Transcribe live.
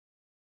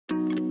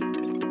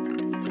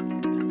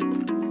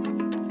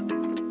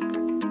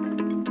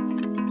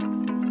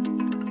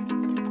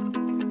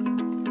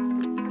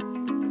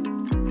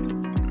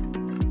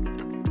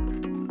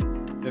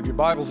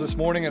Bibles this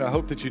morning, and I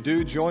hope that you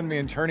do. Join me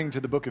in turning to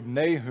the book of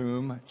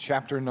Nahum,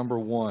 chapter number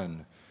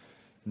 1.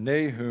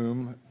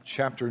 Nahum,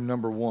 chapter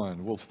number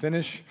 1. We'll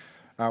finish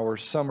our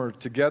summer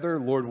together,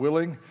 Lord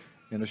willing,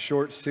 in a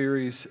short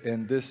series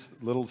in this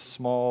little,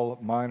 small,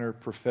 minor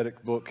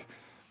prophetic book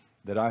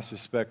that I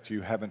suspect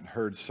you haven't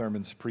heard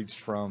sermons preached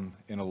from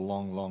in a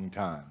long, long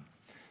time.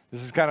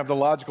 This is kind of the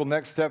logical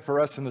next step for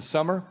us in the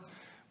summer.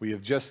 We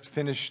have just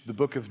finished the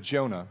book of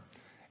Jonah.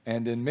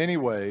 And in many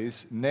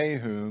ways,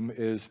 Nahum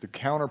is the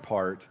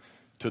counterpart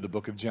to the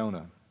book of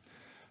Jonah.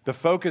 The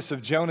focus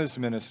of Jonah's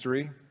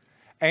ministry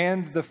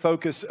and the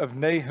focus of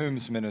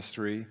Nahum's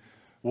ministry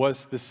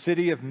was the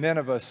city of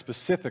Nineveh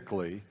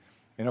specifically,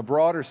 in a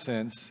broader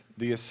sense,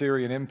 the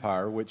Assyrian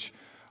Empire, which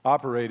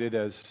operated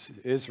as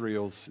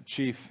Israel's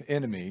chief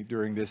enemy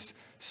during this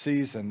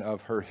season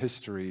of her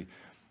history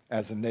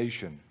as a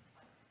nation.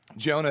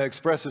 Jonah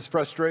expresses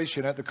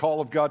frustration at the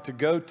call of God to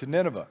go to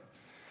Nineveh.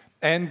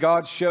 And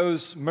God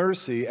shows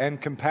mercy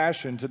and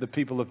compassion to the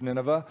people of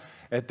Nineveh.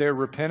 At their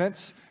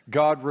repentance,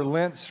 God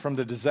relents from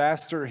the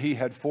disaster he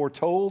had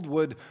foretold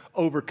would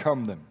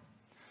overcome them.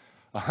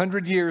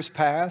 100 years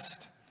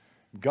passed.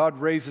 God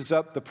raises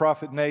up the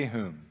prophet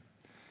Nahum.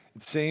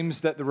 It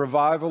seems that the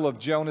revival of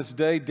Jonah's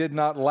day did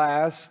not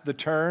last the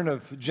turn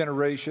of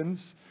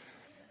generations.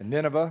 And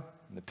Nineveh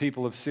and the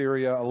people of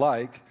Syria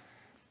alike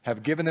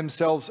have given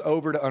themselves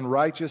over to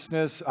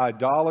unrighteousness,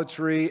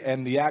 idolatry,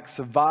 and the acts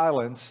of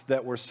violence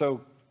that were so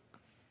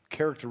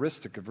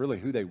characteristic of really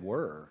who they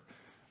were.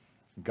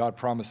 God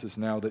promises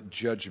now that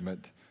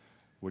judgment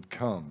would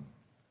come.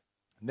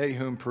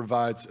 Nahum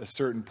provides a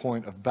certain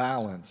point of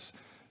balance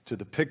to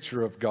the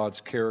picture of God's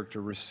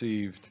character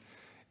received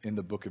in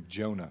the book of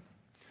Jonah.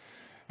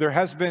 There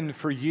has been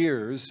for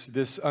years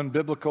this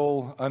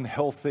unbiblical,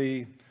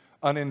 unhealthy,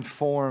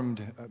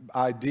 uninformed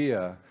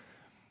idea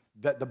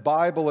that the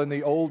Bible in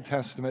the Old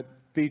Testament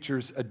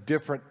features a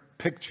different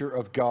picture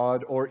of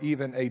God or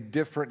even a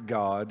different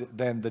God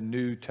than the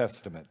New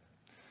Testament.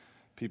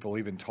 People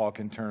even talk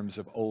in terms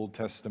of Old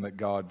Testament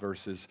God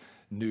versus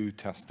New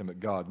Testament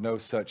God. No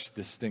such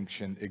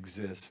distinction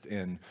exists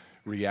in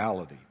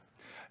reality.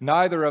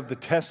 Neither of the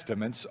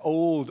Testaments,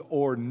 Old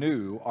or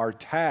New, are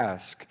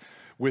tasked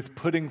with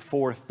putting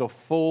forth the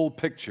full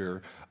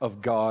picture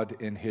of God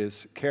in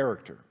His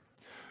character.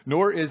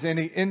 Nor is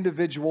any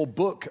individual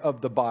book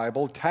of the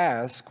Bible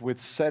tasked with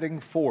setting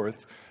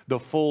forth the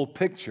full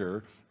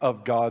picture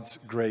of God's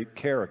great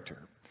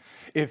character.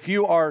 If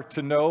you are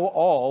to know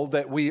all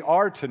that we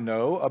are to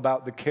know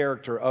about the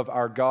character of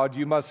our God,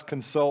 you must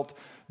consult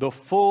the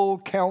full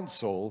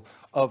counsel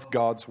of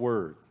God's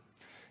Word.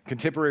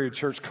 Contemporary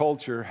church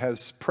culture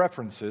has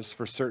preferences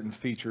for certain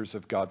features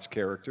of God's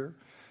character.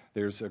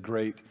 There's a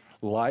great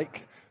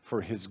like for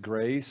His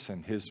grace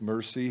and His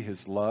mercy,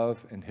 His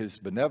love and His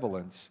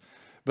benevolence,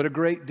 but a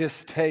great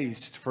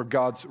distaste for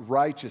God's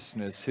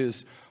righteousness,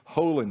 His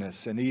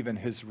holiness, and even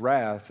His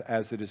wrath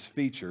as it is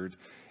featured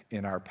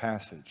in our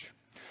passage.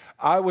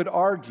 I would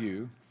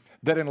argue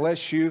that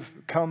unless you've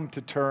come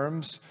to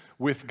terms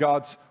with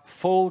God's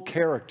full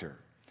character,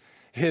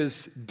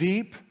 His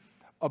deep,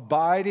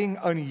 abiding,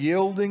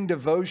 unyielding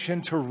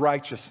devotion to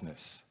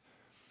righteousness,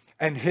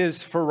 and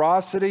His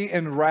ferocity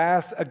and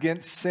wrath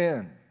against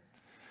sin,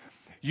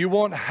 you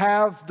won't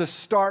have the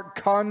stark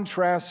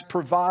contrast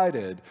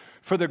provided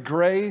for the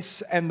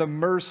grace and the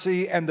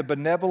mercy and the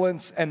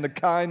benevolence and the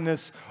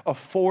kindness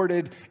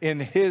afforded in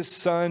His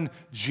Son,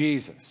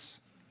 Jesus.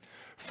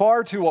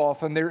 Far too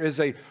often there is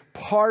a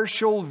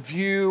partial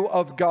view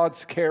of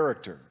God's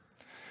character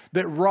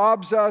that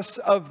robs us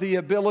of the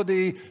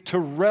ability to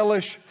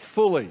relish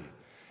fully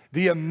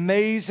the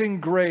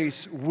amazing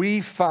grace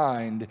we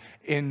find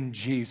in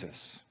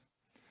Jesus.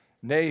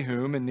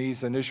 Nahum, in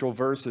these initial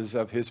verses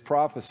of his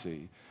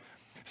prophecy,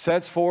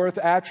 sets forth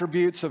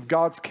attributes of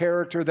God's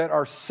character that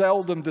are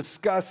seldom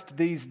discussed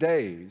these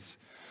days,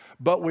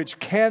 but which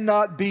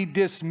cannot be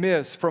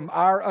dismissed from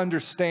our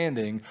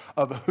understanding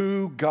of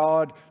who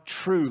God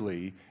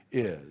truly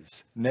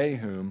is.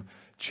 Nahum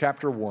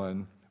chapter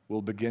 1,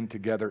 we'll begin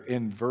together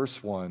in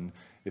verse 1.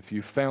 If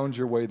you found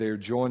your way there,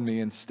 join me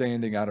in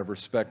standing out of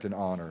respect and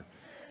honor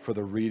for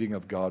the reading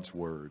of God's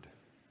Word.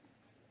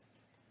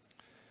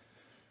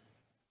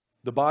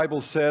 The Bible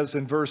says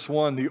in verse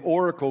 1, the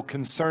oracle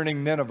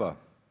concerning Nineveh,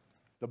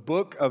 the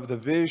book of the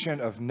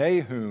vision of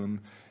Nahum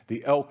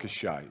the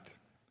Elkoshite.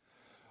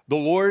 The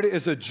Lord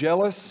is a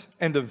jealous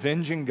and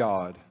avenging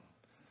God.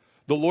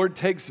 The Lord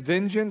takes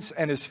vengeance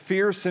and is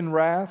fierce in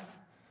wrath.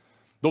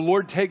 The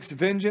Lord takes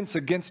vengeance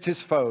against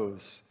His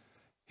foes.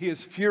 He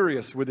is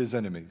furious with His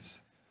enemies.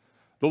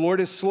 The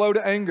Lord is slow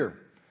to anger,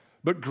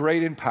 but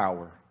great in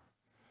power.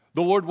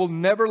 The Lord will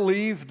never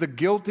leave the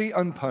guilty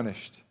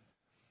unpunished.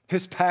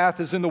 His path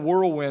is in the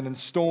whirlwind and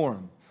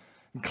storm,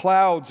 and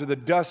clouds are the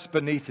dust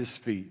beneath His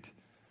feet.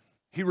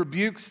 He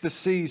rebukes the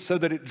sea so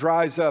that it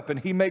dries up, and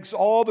He makes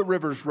all the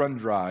rivers run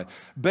dry.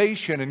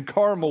 Bashan and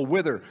Carmel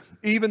wither,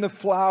 even the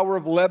flower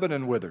of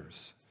Lebanon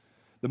withers.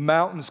 The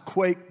mountains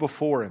quake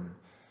before Him,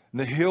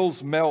 and the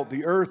hills melt.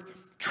 The earth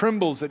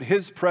trembles at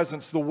His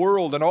presence, the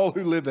world and all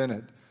who live in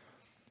it.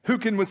 Who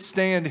can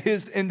withstand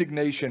his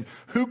indignation?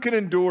 Who can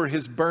endure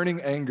his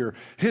burning anger?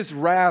 His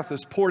wrath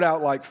is poured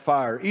out like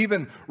fire.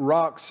 Even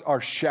rocks are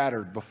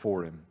shattered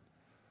before him.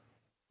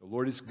 The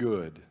Lord is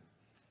good,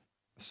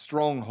 a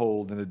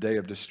stronghold in the day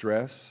of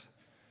distress.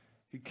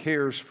 He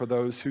cares for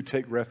those who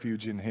take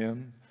refuge in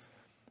him.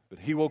 But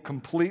he will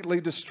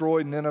completely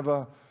destroy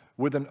Nineveh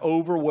with an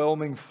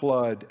overwhelming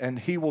flood, and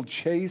he will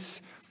chase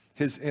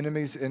his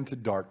enemies into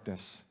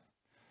darkness.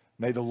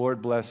 May the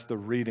Lord bless the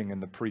reading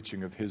and the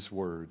preaching of his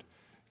word.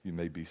 You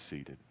may be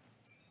seated.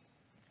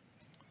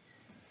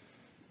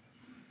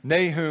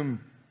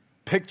 Nahum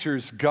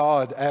pictures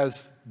God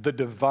as the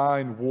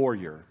divine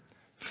warrior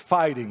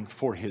fighting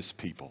for his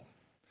people.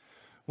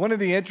 One of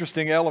the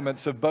interesting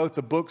elements of both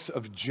the books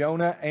of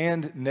Jonah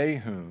and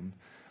Nahum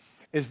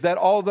is that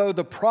although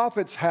the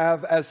prophets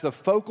have as the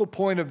focal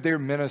point of their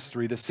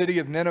ministry the city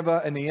of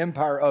Nineveh and the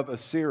empire of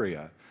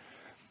Assyria,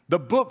 the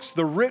books,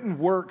 the written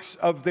works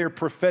of their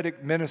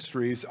prophetic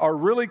ministries are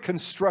really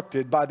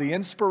constructed by the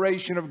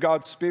inspiration of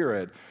God's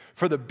Spirit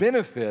for the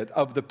benefit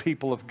of the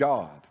people of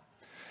God.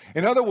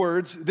 In other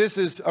words, this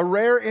is a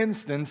rare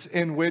instance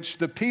in which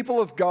the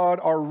people of God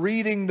are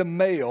reading the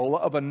mail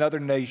of another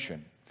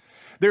nation.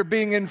 They're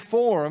being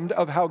informed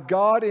of how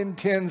God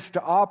intends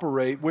to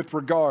operate with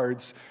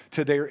regards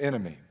to their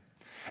enemy.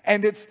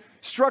 And it's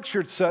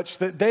structured such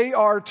that they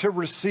are to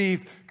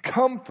receive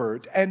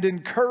comfort and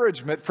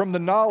encouragement from the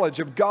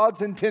knowledge of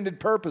God's intended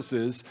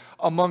purposes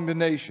among the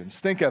nations.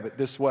 Think of it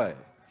this way.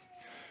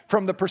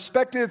 From the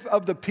perspective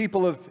of the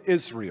people of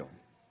Israel,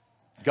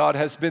 God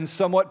has been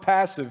somewhat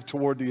passive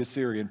toward the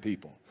Assyrian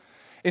people.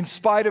 In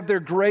spite of their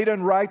great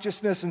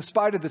unrighteousness, in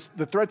spite of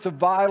the threats of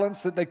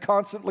violence that they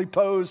constantly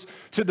pose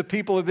to the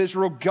people of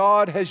Israel,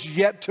 God has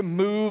yet to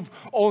move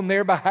on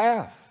their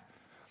behalf.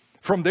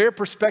 From their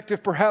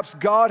perspective, perhaps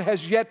God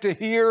has yet to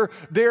hear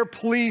their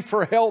plea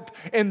for help.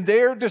 In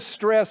their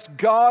distress,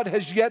 God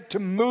has yet to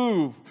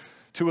move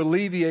to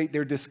alleviate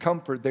their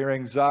discomfort, their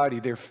anxiety,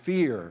 their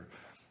fear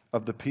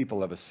of the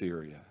people of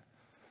Assyria.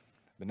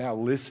 But now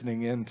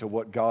listening into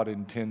what God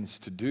intends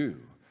to do,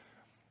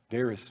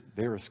 there is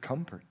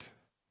comfort.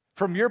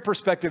 From your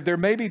perspective, there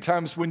may be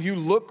times when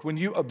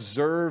you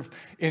observe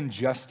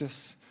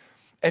injustice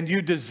and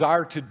you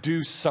desire to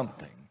do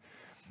something.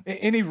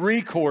 Any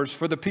recourse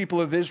for the people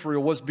of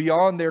Israel was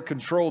beyond their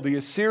control. The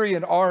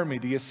Assyrian army,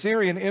 the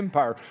Assyrian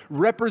empire,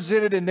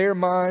 represented in their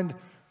mind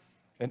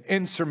an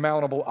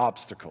insurmountable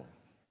obstacle.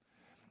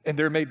 And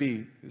there may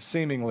be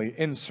seemingly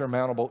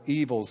insurmountable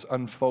evils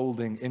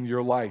unfolding in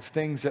your life,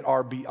 things that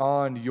are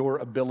beyond your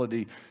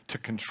ability to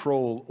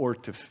control or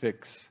to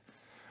fix.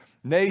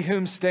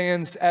 Nahum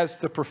stands as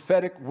the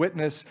prophetic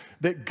witness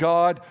that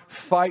God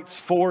fights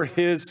for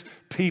his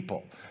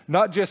people.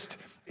 Not just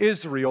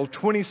Israel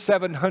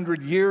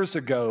 2,700 years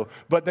ago,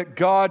 but that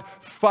God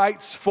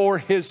fights for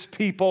his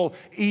people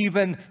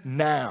even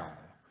now.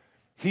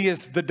 He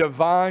is the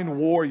divine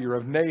warrior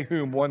of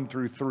Nahum 1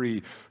 through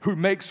 3, who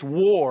makes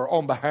war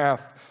on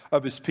behalf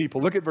of his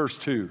people. Look at verse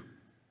 2.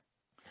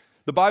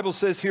 The Bible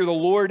says here, the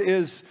Lord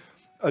is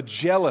a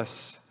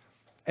jealous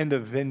and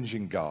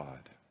avenging God.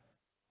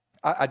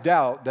 I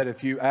doubt that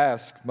if you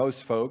ask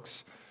most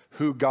folks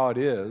who God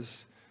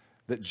is,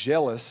 that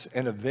jealous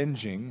and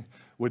avenging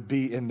would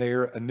be in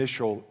their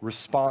initial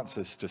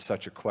responses to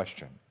such a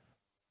question.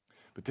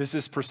 But this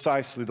is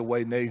precisely the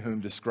way Nahum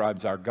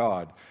describes our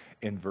God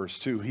in verse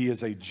 2. He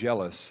is a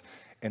jealous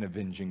and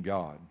avenging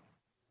God.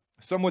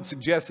 Some would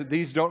suggest that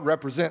these don't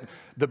represent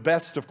the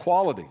best of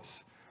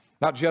qualities.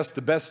 Not just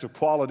the best of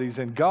qualities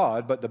in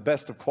God, but the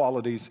best of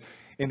qualities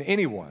in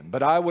anyone.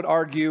 But I would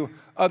argue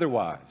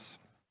otherwise.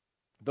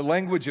 The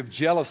language of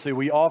jealousy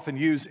we often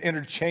use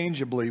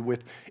interchangeably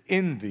with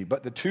envy,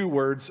 but the two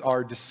words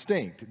are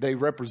distinct. They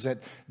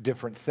represent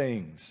different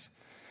things.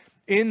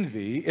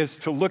 Envy is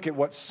to look at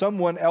what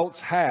someone else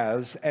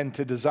has and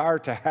to desire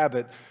to have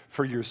it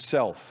for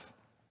yourself.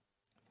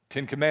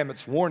 10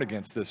 Commandments warn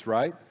against this,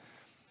 right?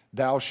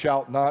 Thou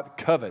shalt not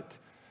covet.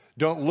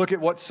 Don't look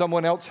at what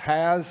someone else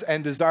has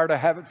and desire to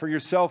have it for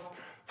yourself.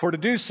 For to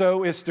do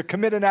so is to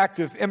commit an act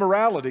of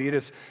immorality. It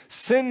is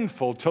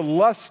sinful to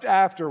lust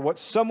after what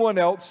someone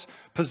else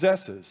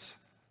possesses.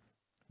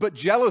 But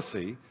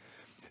jealousy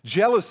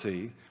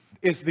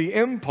is the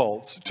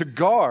impulse to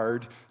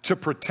guard, to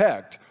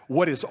protect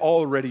what is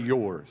already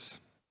yours.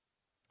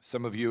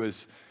 Some of you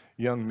as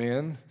young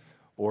men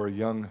or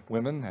young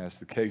women, as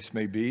the case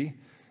may be,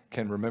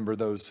 can remember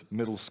those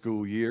middle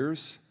school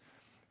years.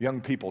 Young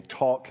people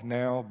talk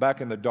now. Back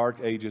in the dark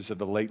ages of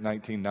the late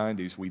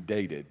 1990s, we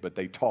dated, but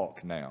they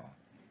talk now.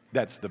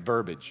 That's the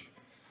verbiage.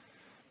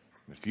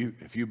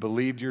 If you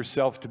believed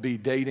yourself to be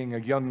dating a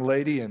young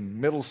lady in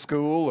middle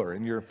school or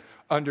in your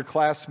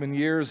underclassmen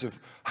years of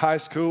high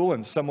school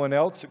and someone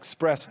else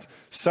expressed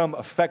some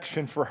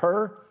affection for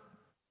her,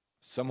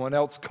 someone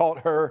else caught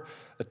her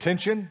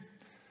attention,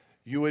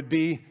 you would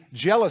be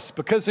jealous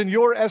because in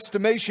your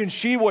estimation,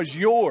 she was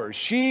yours.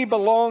 She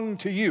belonged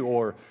to you,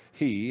 or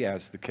he,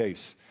 as the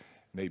case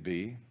may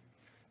be.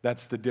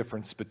 That's the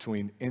difference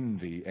between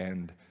envy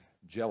and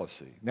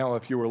Jealousy. Now,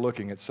 if you were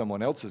looking at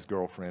someone else's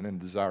girlfriend and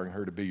desiring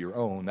her to be your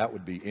own, that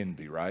would be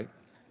envy, right?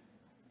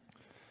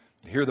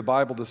 Here the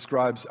Bible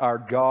describes our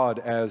God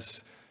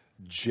as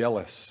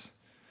jealous.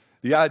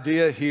 The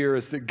idea here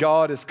is that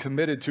God is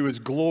committed to His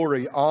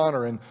glory,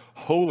 honor, and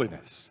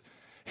holiness.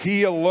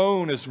 He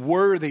alone is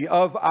worthy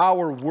of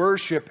our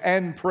worship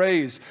and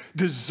praise,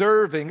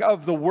 deserving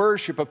of the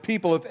worship of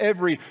people of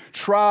every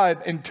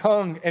tribe and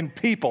tongue and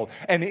people.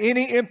 And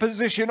any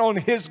imposition on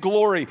His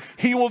glory,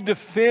 He will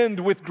defend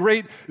with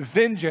great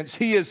vengeance.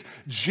 He is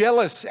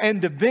jealous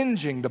and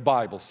avenging, the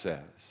Bible says.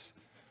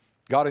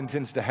 God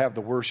intends to have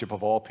the worship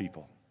of all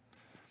people,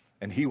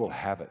 and He will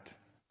have it.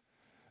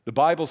 The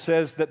Bible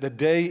says that the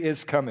day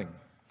is coming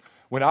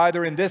when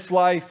either in this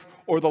life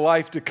or the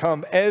life to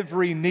come,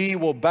 every knee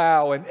will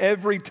bow and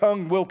every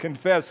tongue will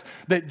confess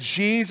that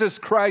Jesus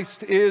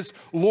Christ is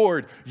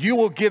Lord. You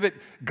will give it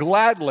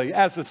gladly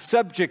as a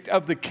subject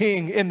of the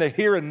King in the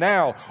here and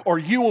now, or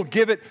you will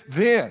give it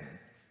then,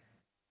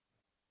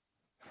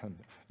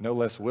 no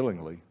less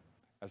willingly,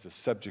 as a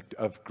subject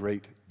of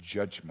great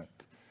judgment.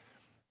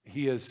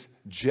 He is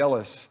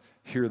jealous,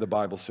 here the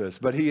Bible says,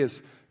 but He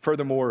is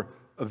furthermore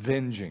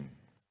avenging.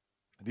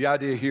 The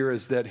idea here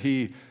is that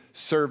He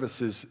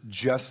services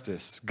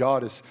justice.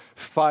 God is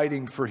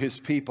fighting for His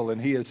people, and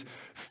He is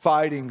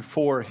fighting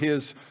for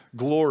His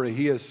glory.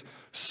 He is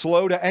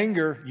slow to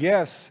anger,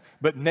 yes,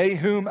 but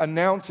Nahum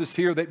announces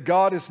here that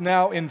God is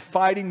now in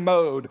fighting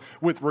mode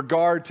with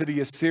regard to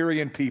the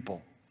Assyrian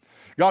people.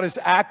 God is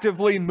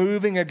actively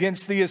moving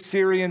against the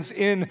Assyrians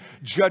in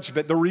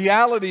judgment. The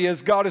reality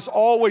is God is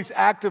always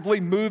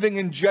actively moving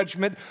in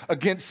judgment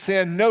against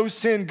sin. No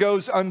sin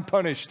goes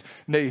unpunished,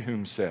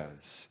 Nahum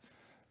says.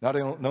 Not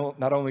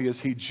only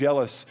is He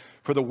jealous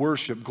for the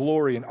worship,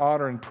 glory, and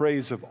honor and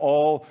praise of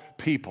all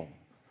people,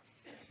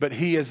 but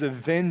He is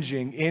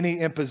avenging any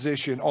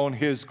imposition on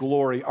His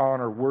glory,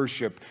 honor,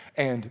 worship,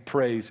 and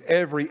praise.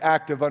 Every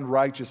act of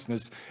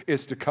unrighteousness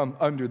is to come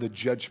under the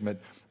judgment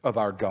of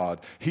our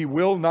God. He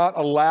will not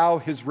allow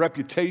His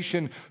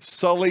reputation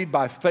sullied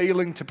by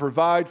failing to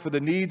provide for the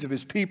needs of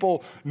His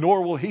people,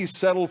 nor will He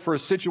settle for a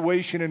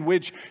situation in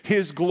which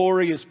His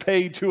glory is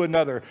paid to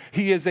another.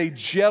 He is a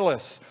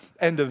jealous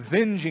and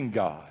avenging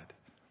God.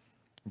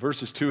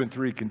 Verses 2 and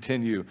 3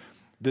 continue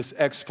this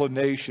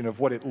explanation of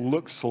what it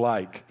looks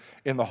like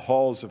in the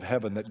halls of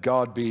heaven, that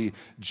God be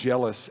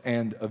jealous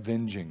and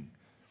avenging.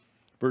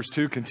 Verse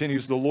 2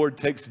 continues, the Lord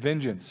takes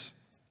vengeance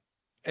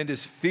and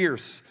is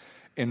fierce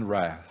in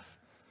wrath.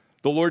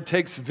 The Lord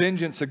takes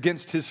vengeance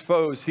against His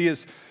foes. He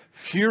is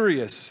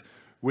furious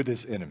with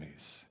His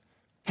enemies.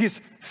 He is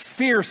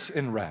fierce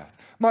in wrath.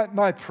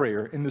 My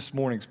prayer in this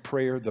morning's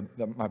prayer,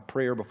 my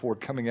prayer before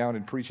coming out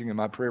and preaching, and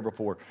my prayer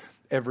before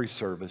every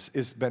service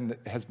has been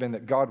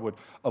that God would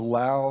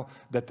allow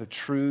that the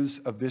truths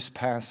of this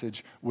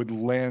passage would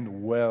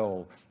land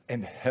well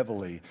and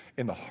heavily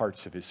in the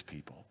hearts of His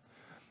people.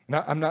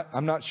 Now,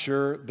 I'm not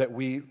sure that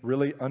we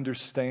really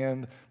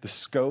understand the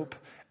scope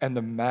and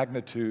the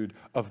magnitude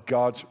of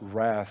God's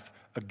wrath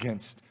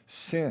against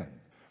sin.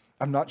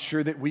 I'm not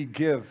sure that we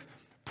give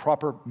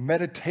proper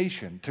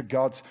meditation to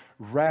God's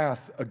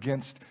wrath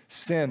against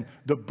sin.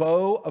 The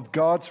bow of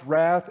God's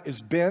wrath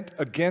is bent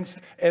against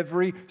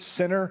every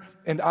sinner,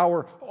 and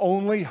our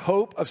only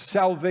hope of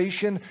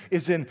salvation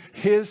is in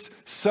His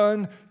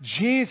Son,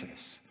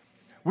 Jesus.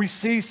 We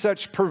see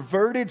such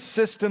perverted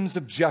systems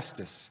of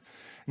justice,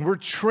 and we're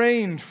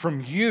trained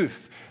from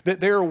youth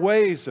that there are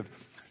ways of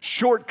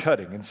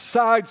shortcutting and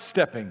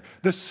sidestepping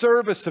the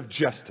service of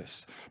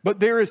justice. But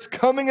there is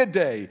coming a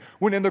day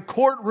when in the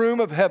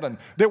courtroom of heaven,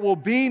 there will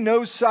be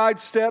no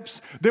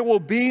sidesteps, there will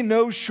be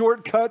no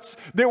shortcuts,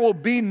 there will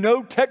be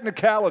no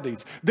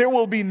technicalities, there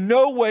will be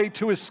no way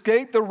to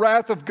escape the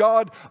wrath of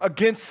God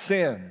against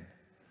sin.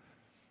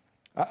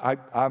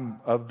 I'm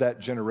of that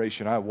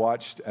generation. I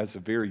watched as a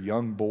very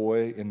young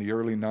boy in the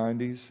early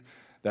 90s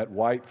that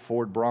white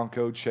Ford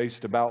Bronco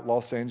chased about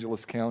Los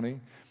Angeles County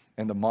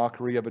and the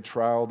mockery of a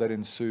trial that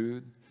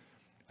ensued.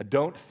 I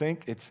don't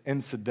think it's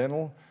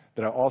incidental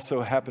that I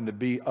also happen to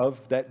be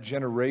of that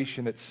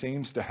generation that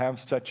seems to have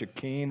such a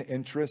keen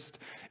interest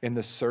in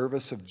the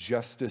service of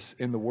justice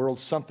in the world,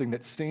 something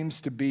that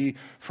seems to be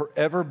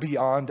forever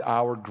beyond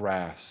our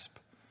grasp.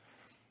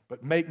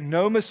 But make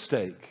no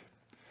mistake,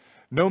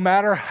 no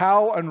matter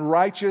how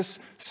unrighteous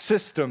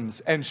systems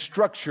and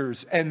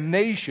structures and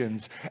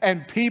nations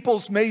and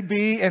peoples may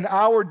be in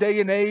our day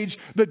and age,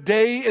 the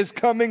day is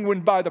coming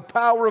when by the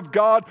power of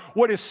God,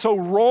 what is so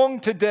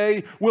wrong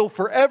today will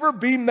forever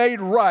be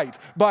made right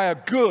by a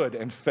good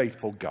and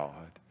faithful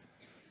God.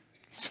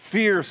 He's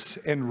fierce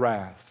in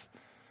wrath.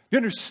 You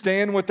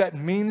understand what that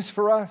means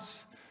for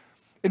us?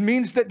 It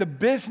means that the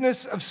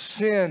business of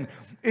sin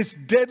is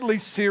deadly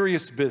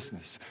serious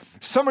business.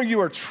 Some of you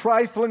are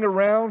trifling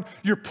around.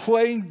 You're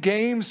playing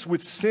games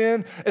with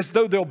sin as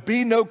though there'll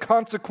be no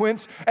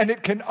consequence, and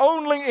it can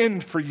only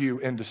end for you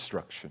in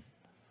destruction.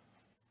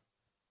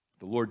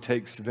 The Lord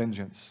takes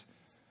vengeance,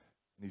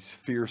 and He's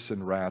fierce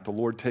in wrath. The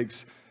Lord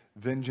takes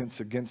vengeance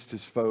against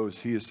His foes.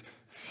 He is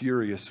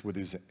furious with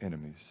His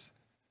enemies.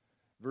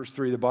 Verse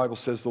 3, the Bible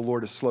says the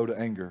Lord is slow to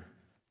anger,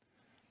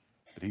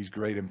 but he's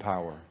great in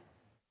power.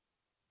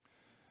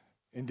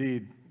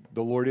 Indeed,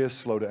 the Lord is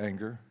slow to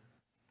anger,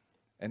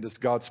 and as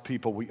God's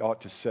people, we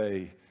ought to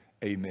say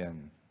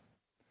amen.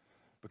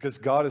 Because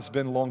God has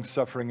been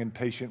long-suffering and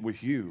patient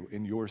with you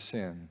in your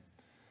sin.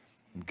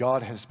 And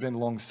God has been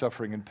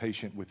long-suffering and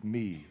patient with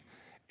me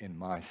in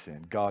my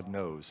sin. God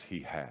knows he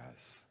has.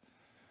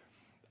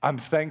 I'm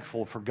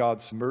thankful for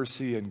God's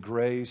mercy and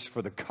grace,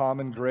 for the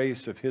common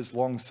grace of his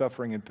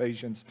long-suffering and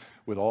patience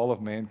with all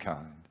of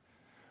mankind.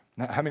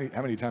 Now, how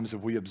many times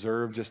have we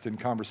observed just in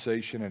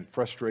conversation and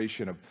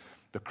frustration of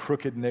the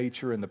crooked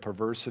nature and the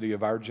perversity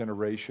of our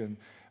generation?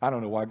 I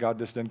don't know why God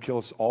just doesn't kill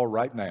us all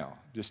right now.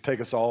 Just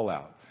take us all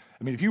out.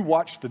 I mean, if you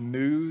watch the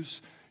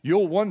news,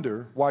 you'll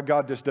wonder why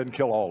God just doesn't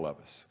kill all of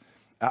us.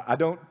 I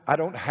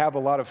don't have a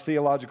lot of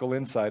theological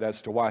insight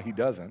as to why he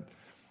doesn't.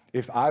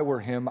 If I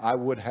were him, I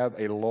would have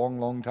a long,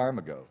 long time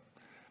ago.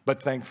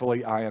 But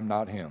thankfully, I am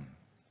not him.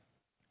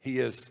 He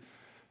is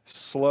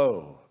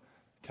slow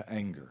to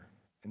anger,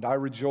 and I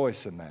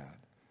rejoice in that.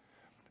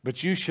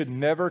 But you should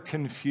never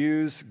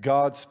confuse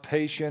God's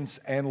patience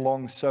and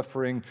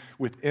long-suffering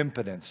with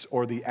impotence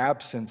or the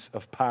absence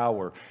of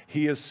power.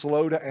 He is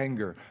slow to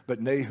anger,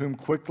 but Nahum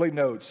quickly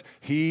notes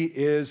he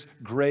is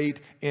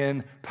great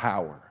in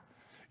power.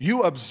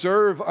 You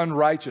observe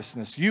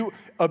unrighteousness, you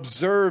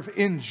observe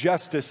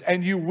injustice,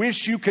 and you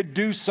wish you could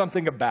do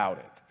something about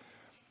it.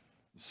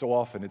 So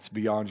often it's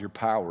beyond your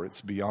power,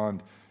 it's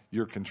beyond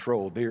your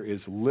control. There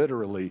is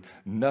literally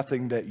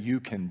nothing that you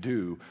can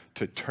do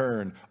to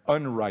turn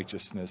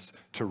unrighteousness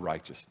to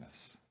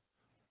righteousness.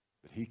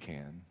 But he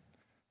can.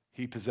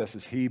 He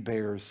possesses, he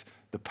bears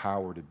the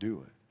power to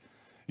do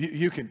it.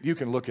 You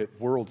can look at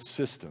world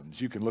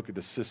systems. You can look at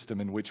the system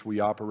in which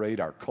we operate,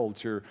 our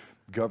culture,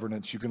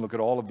 governance. You can look at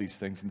all of these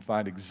things and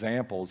find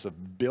examples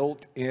of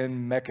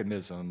built-in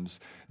mechanisms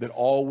that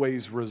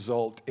always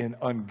result in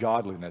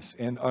ungodliness,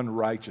 in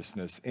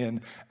unrighteousness,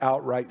 in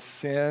outright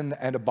sin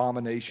and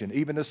abomination,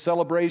 even the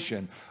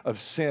celebration of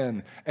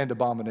sin and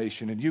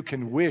abomination. And you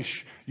can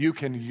wish, you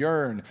can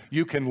yearn,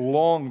 you can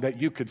long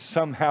that you could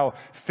somehow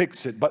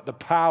fix it, but the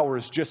power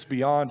is just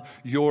beyond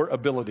your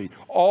ability.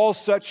 All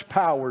such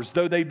powers,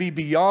 though they be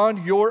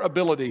beyond your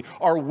ability,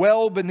 are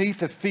well beneath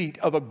the feet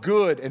of a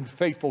good and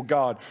faithful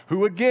God,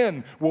 who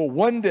again will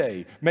one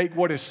day make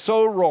what is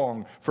so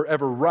wrong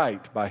forever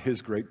right by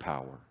his great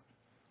power.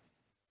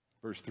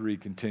 Verse 3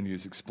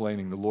 continues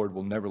explaining the Lord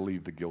will never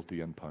leave the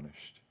guilty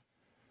unpunished.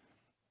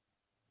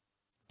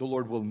 The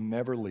Lord will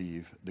never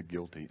leave the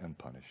guilty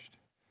unpunished.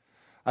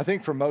 I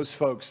think for most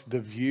folks, the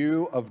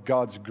view of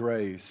God's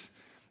grace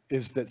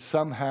is that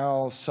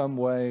somehow, some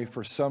way,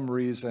 for some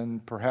reason,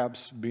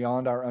 perhaps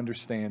beyond our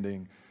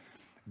understanding,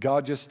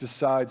 God just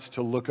decides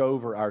to look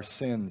over our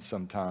sins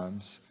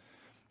sometimes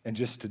and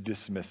just to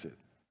dismiss it.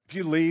 If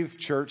you leave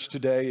church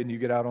today and you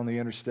get out on the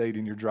interstate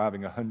and you're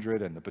driving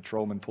 100 and the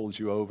patrolman pulls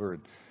you over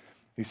and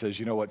he says,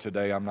 you know what,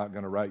 today I'm not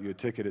going to write you a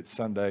ticket, it's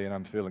Sunday and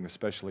I'm feeling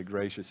especially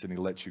gracious, and he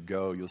lets you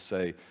go, you'll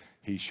say,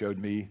 he showed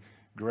me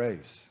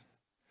grace.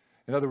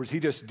 In other words, he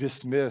just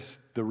dismissed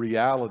the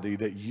reality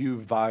that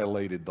you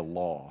violated the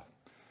law.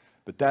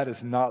 But that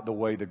is not the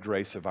way the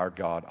grace of our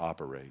God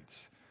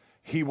operates.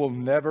 He will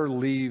never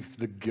leave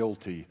the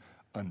guilty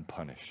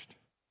unpunished.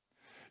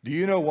 Do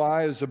you know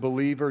why, as a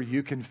believer,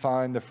 you can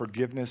find the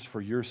forgiveness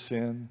for your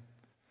sin?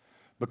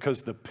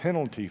 Because the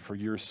penalty for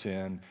your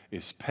sin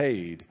is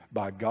paid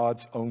by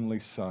God's only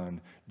Son,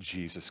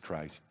 Jesus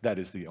Christ. That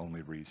is the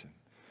only reason.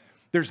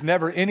 There's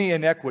never any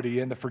inequity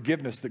in the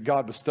forgiveness that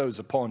God bestows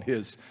upon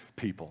his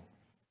people.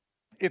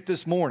 If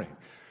this morning,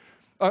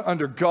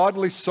 under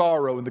godly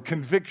sorrow and the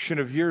conviction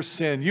of your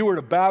sin, you were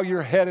to bow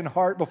your head and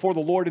heart before the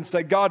Lord and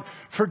say, God,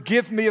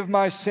 forgive me of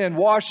my sin,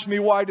 wash me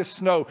white as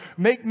snow,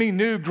 make me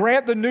new,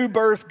 grant the new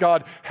birth,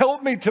 God,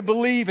 help me to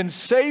believe and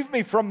save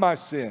me from my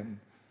sin.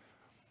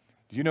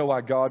 Do you know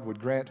why God would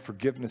grant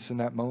forgiveness in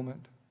that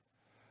moment?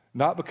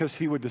 Not because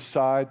he would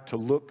decide to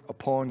look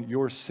upon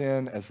your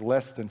sin as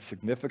less than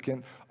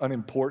significant,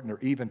 unimportant, or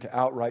even to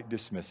outright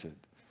dismiss it,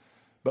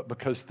 but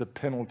because the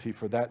penalty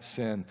for that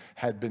sin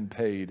had been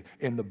paid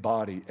in the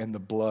body and the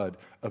blood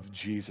of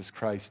Jesus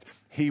Christ.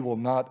 He will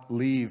not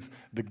leave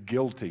the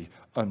guilty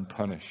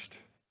unpunished.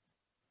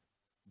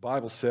 The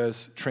Bible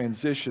says,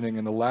 transitioning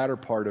in the latter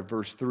part of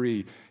verse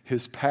 3,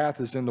 his path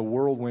is in the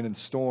whirlwind and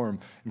storm,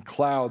 and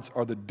clouds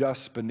are the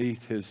dust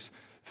beneath his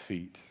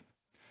feet.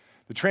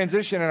 The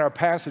transition in our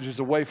passage is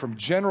away from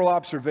general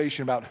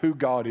observation about who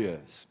God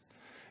is,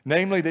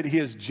 namely that he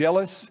is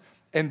jealous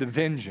and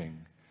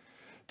avenging,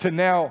 to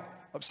now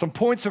some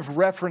points of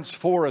reference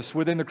for us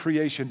within the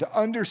creation to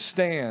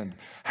understand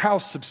how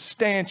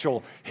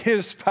substantial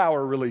his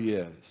power really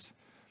is.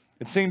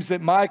 It seems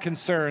that my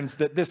concerns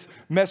that this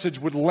message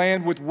would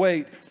land with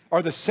weight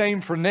are the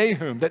same for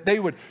Nahum, that they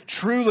would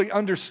truly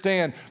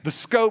understand the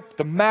scope,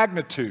 the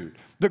magnitude,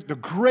 the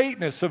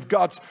greatness of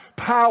God's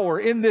power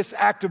in this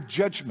act of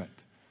judgment.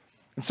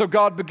 And so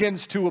God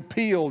begins to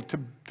appeal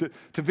to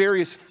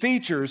various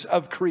features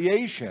of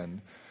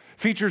creation,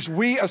 features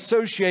we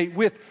associate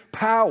with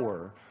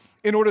power,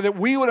 in order that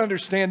we would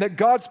understand that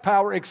God's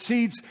power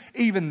exceeds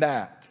even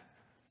that.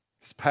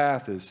 His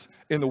path is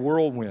in the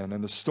whirlwind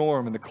and the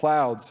storm, and the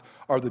clouds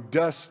are the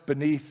dust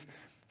beneath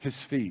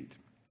his feet.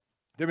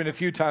 There have been a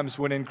few times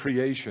when in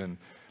creation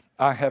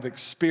I have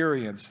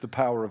experienced the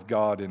power of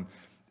God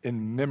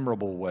in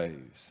memorable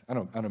ways. I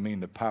don't mean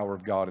the power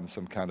of God in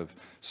some kind of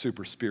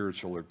super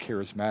spiritual or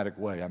charismatic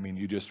way. I mean,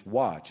 you just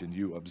watch and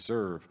you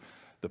observe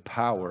the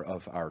power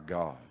of our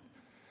God.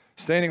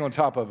 Standing on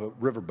top of a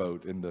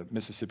riverboat in the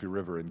Mississippi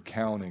River and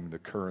counting the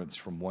currents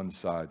from one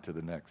side to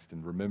the next,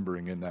 and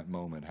remembering in that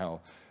moment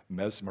how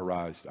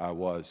mesmerized I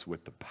was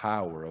with the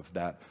power of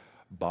that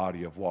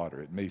body of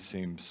water. It may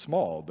seem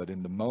small, but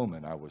in the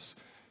moment I was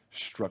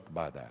struck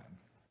by that.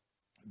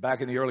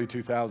 Back in the early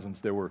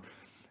 2000s, there were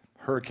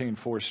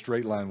hurricane-force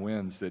straight-line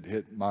winds that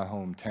hit my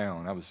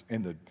hometown. I was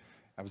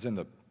in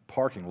the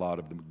parking lot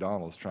of the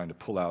McDonald's trying to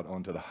pull out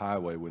onto the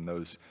highway when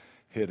those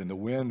hit, and the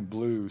wind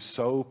blew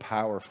so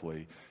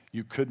powerfully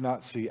you could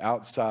not see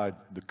outside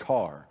the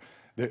car.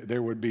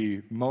 There would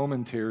be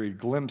momentary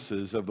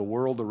glimpses of the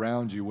world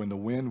around you when the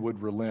wind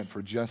would relent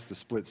for just a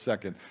split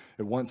second.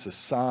 And once a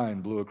sign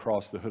blew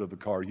across the hood of the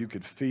car, you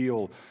could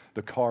feel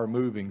the car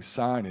moving.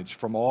 Signage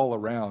from all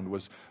around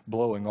was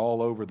blowing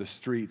all over the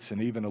streets,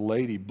 and even a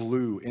lady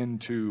blew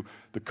into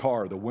the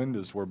car. The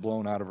windows were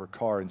blown out of her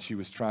car, and she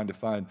was trying to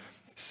find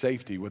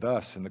safety with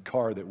us in the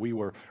car that we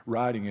were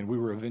riding in. We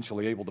were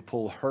eventually able to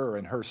pull her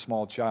and her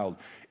small child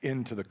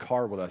into the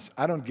car with us.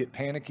 I don't get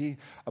panicky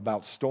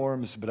about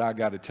storms, but I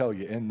got to tell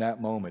you, in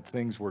that moment,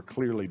 things were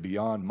clearly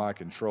beyond my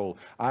control.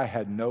 I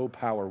had no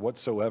power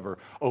whatsoever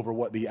over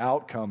what the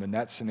outcome in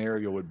that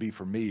scenario would be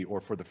for me or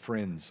for the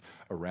friends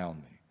around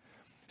me.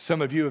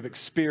 Some of you have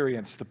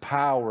experienced the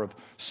power of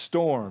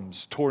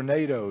storms,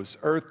 tornadoes,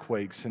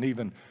 earthquakes, and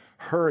even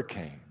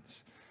hurricanes.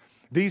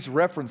 These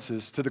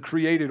references to the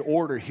created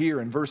order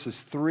here in verses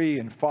 3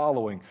 and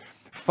following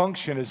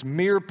function as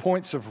mere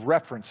points of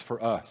reference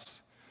for us,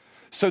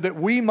 so that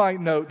we might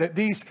note that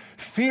these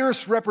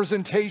fierce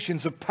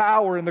representations of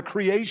power in the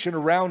creation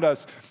around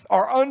us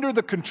are under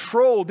the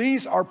control.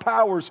 These are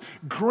powers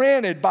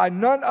granted by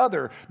none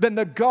other than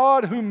the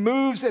God who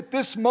moves at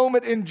this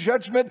moment in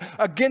judgment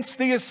against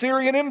the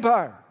Assyrian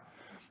Empire.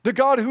 The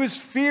God who is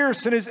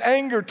fierce in his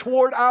anger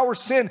toward our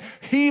sin.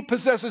 He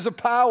possesses a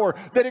power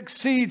that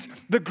exceeds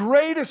the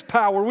greatest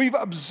power we've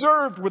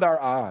observed with our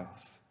eyes.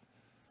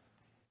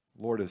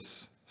 The Lord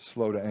is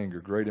slow to anger,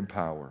 great in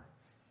power.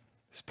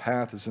 His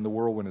path is in the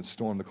whirlwind and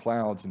storm. The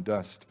clouds and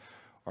dust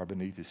are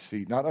beneath his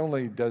feet. Not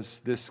only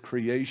does this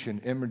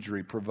creation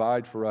imagery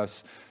provide for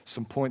us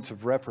some points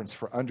of reference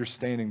for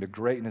understanding the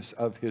greatness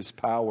of his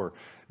power,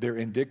 they're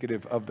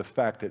indicative of the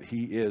fact that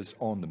he is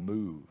on the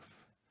move.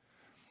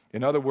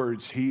 In other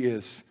words, he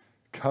is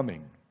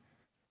coming.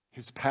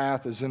 His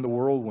path is in the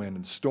whirlwind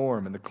and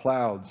storm, and the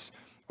clouds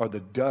are the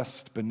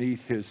dust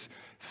beneath his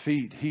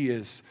feet. He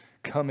is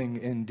coming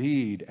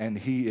indeed, and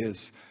he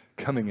is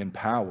coming in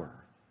power.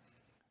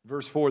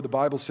 Verse 4, the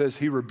Bible says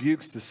he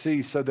rebukes the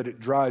sea so that it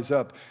dries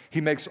up.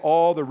 He makes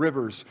all the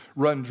rivers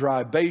run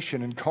dry.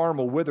 Bashan and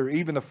Carmel wither.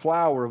 Even the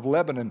flower of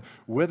Lebanon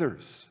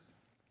withers.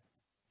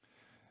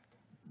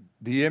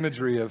 The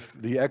imagery of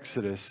the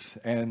Exodus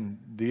and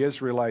the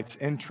Israelites'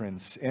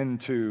 entrance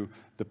into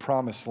the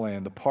promised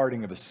land, the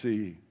parting of a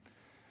sea,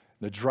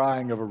 the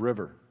drying of a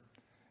river,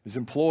 is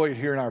employed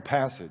here in our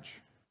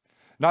passage.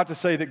 Not to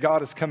say that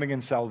God is coming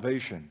in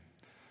salvation,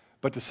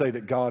 but to say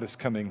that God is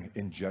coming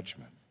in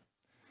judgment.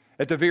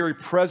 At the very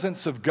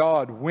presence of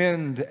God,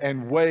 wind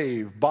and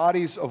wave,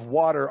 bodies of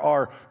water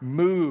are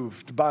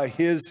moved by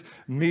his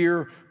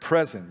mere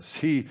presence.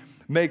 He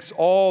makes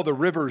all the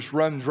rivers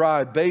run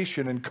dry.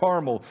 Bashan and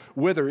Carmel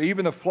wither.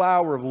 Even the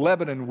flower of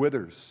Lebanon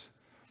withers.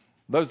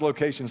 Those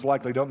locations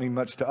likely don't mean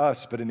much to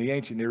us, but in the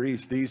ancient Near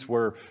East, these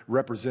were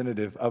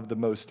representative of the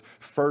most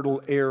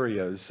fertile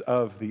areas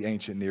of the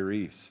ancient Near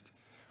East.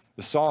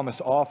 The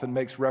psalmist often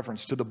makes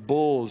reference to the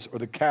bulls or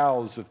the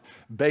cows of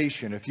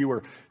Bashan. If you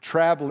were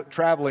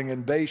traveling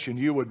in Bashan,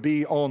 you would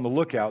be on the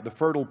lookout. The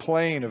fertile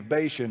plain of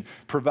Bashan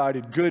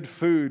provided good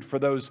food for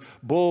those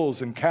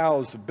bulls and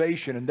cows of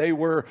Bashan, and they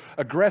were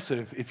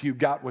aggressive if you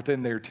got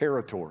within their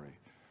territory.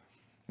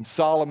 In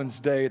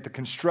Solomon's day, at the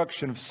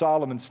construction of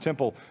Solomon's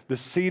temple, the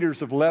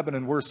cedars of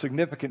Lebanon were a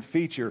significant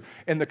feature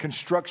in the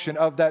construction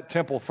of that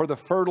temple for the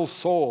fertile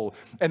soil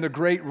and the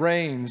great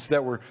rains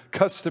that were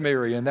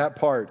customary in that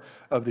part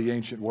of the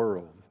ancient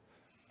world.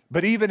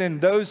 But even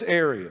in those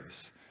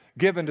areas,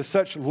 given to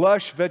such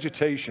lush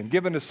vegetation,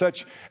 given to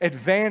such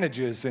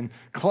advantages in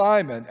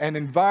climate and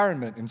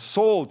environment and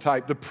soil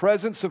type, the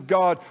presence of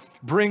God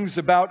brings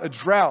about a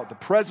drought. The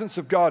presence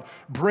of God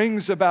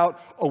brings about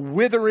a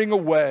withering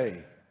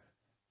away.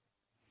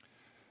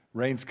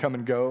 Rains come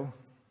and go.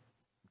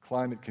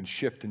 Climate can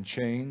shift and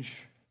change,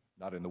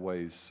 not in the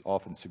ways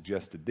often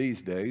suggested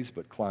these days,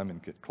 but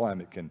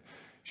climate can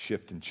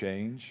shift and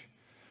change.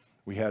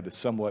 We had a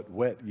somewhat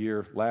wet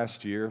year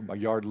last year. My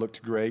yard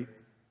looked great.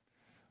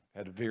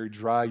 Had a very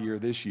dry year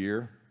this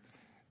year.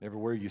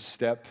 Everywhere you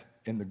step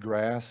in the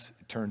grass,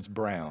 it turns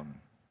brown.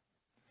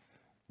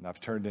 And I've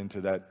turned into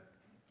that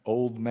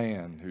old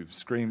man who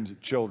screams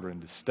at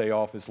children to stay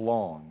off his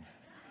lawn.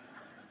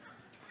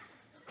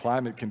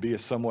 Climate can be a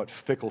somewhat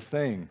fickle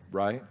thing,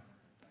 right?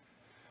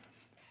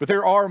 But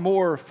there are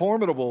more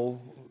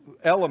formidable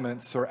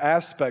elements or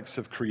aspects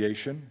of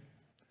creation.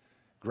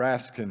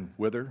 Grass can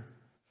wither,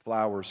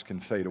 flowers can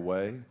fade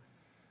away,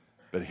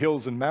 but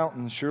hills and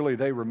mountains, surely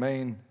they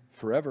remain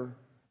forever,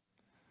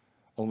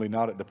 only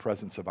not at the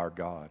presence of our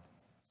God.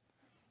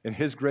 In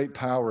his great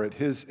power, at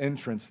his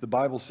entrance, the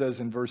Bible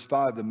says in verse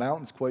 5, the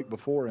mountains quake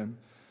before him,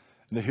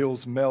 and the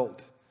hills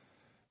melt.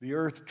 The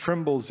earth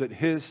trembles at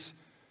his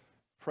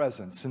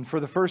presence. And for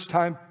the first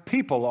time,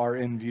 people are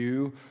in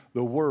view,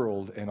 the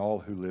world and all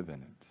who live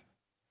in it.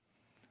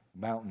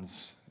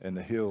 Mountains and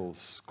the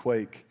hills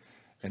quake,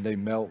 and they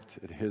melt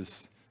at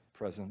his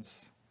presence.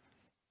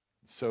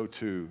 So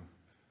too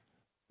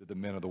did the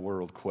men of the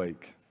world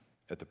quake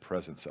at the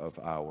presence of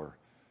our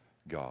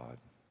God.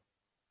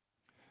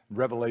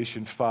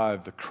 Revelation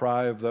 5, the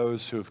cry of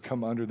those who have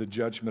come under the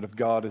judgment of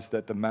God is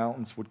that the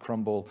mountains would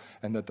crumble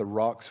and that the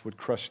rocks would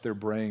crush their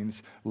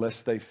brains,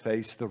 lest they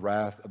face the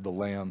wrath of the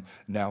Lamb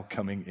now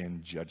coming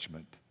in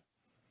judgment.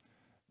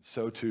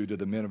 So too do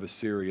the men of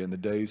Assyria in the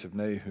days of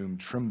Nahum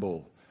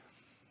tremble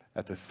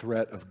at the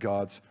threat of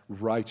God's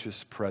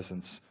righteous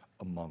presence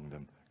among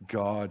them.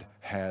 God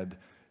had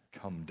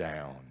come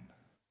down.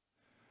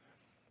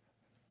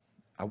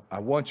 I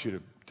want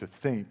you to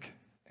think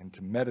and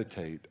to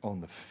meditate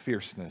on the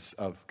fierceness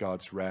of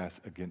God's wrath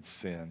against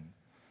sin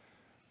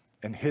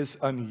and his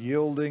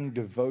unyielding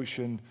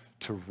devotion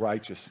to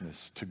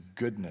righteousness, to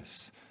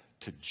goodness,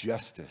 to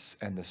justice,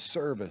 and the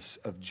service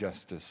of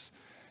justice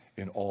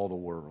in all the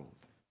world.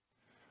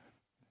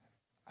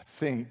 I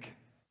think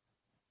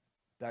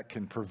that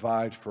can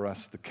provide for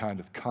us the kind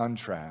of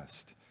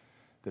contrast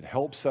that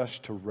helps us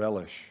to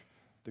relish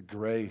the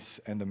grace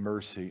and the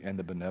mercy and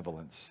the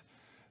benevolence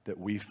that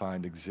we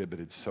find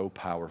exhibited so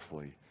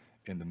powerfully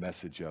in the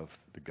message of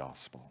the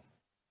gospel.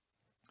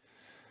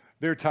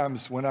 There are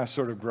times when I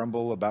sort of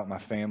grumble about my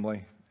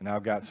family, and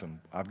I've got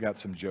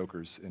some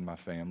jokers in my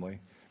family,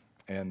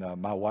 and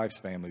my wife's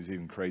family is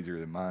even crazier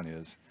than mine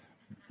is.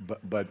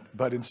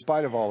 But in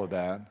spite of all of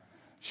that,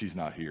 she's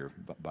not here,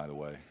 by the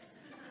way.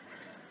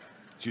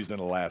 She was in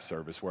the last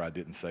service where I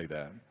didn't say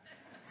that.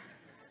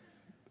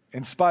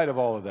 In spite of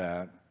all of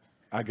that,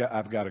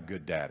 I've got a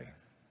good daddy.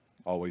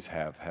 Always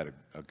have had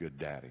a good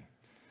daddy.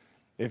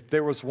 If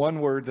there was one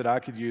word that I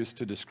could use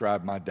to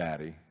describe my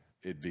daddy,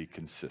 it'd be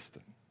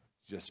consistent.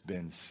 Just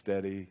been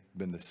steady,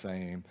 been the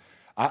same.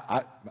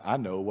 I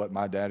know what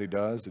my daddy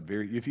does.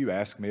 If you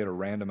ask me at a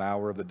random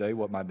hour of the day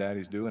what my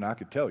daddy's doing, I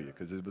could tell you,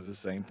 because it was the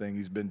same thing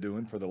he's been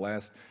doing for the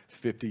last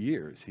 50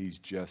 years. He's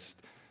just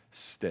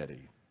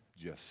steady,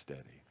 just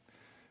steady.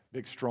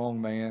 Big,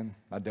 strong man.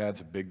 My dad's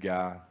a big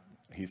guy.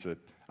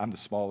 I'm the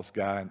smallest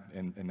guy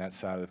in that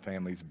side of the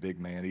family. He's a big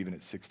man. Even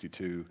at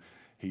 62,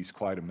 he's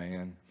quite a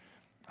man.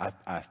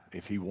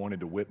 If he wanted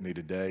to whip me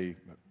today,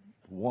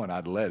 one,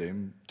 I'd let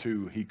him.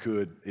 Two, he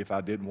could, if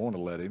I didn't want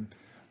to let him.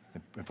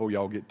 Before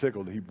y'all get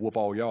tickled, he'd whoop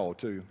all y'all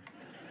too.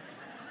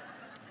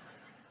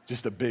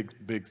 Just a big,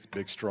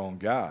 strong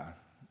guy.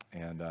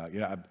 And,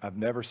 I've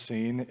never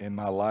seen in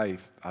my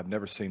life, I've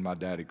never seen my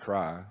daddy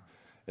cry,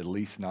 at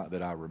least not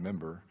that I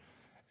remember.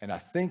 And I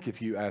think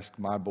if you ask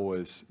my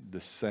boys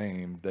the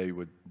same, they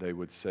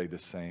would say the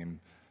same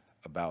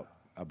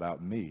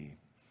about me.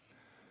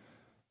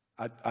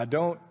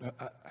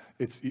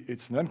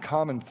 It's an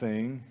uncommon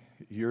thing.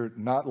 You're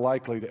not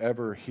likely to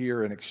ever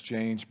hear an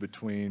exchange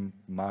between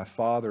my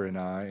father and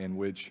I in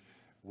which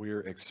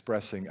we're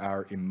expressing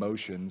our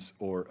emotions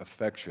or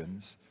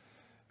affections.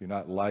 You're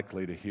not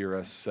likely to hear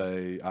us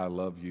say, I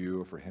love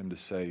you, or for him to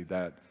say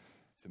that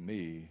to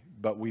me.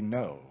 But we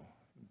know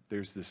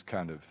there's this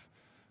kind of,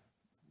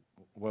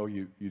 well,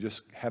 you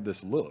just have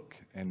this look,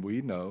 and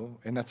we know,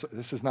 and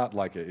this is not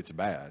like it's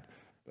bad.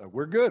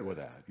 We're good with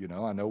that.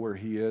 I know where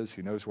he is.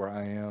 He knows where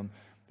I am.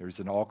 There's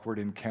an awkward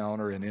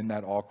encounter, and in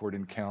that awkward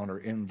encounter,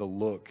 in the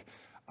look,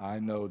 I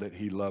know that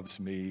he loves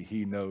me.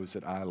 He knows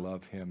that I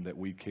love him, that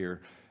we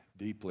care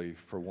deeply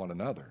for one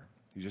another.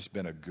 He's just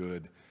been a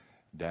good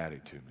daddy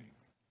to me.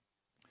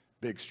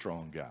 Big,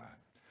 strong guy.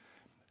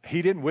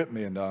 He didn't whip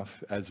me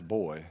enough as a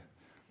boy,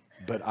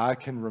 but I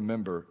can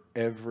remember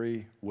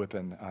every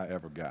whipping I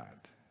ever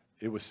got.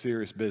 It was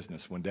serious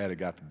business when Daddy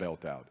got the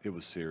belt out. It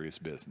was serious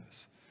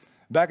business.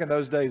 Back in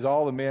those days,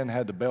 all the men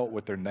had the belt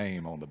with their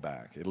name on the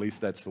back. At least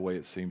that's the way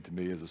it seemed to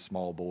me as a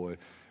small boy.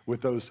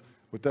 With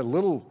that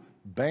little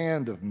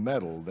band of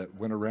metal that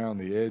went around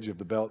the edge of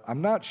the belt.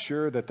 I'm not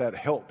sure that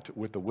helped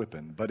with the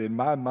whipping, but in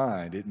my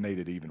mind, it made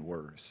it even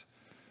worse.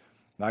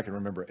 And I can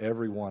remember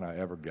every one I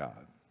ever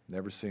got.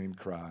 Never seen him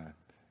cry.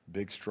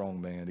 Big,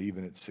 strong man,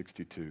 even at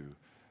 62,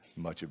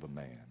 much of a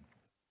man.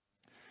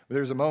 But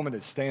there's a moment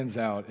that stands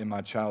out in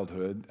my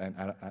childhood, and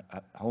I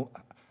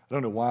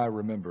don't know why I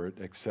remember it,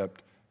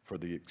 except for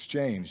the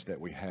exchange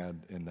that we had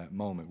in that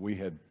moment. We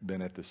had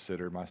been at the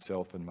sitter,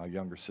 myself and my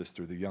younger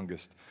sister. The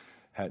youngest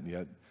hadn't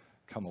yet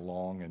come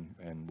along,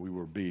 and we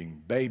were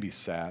being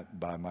babysat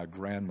by my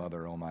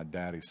grandmother on my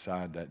daddy's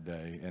side that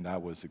day, and I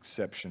was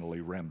exceptionally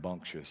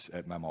rambunctious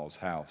at my mom's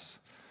house.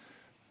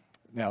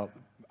 Now,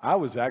 I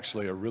was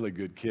actually a really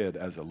good kid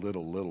as a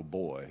little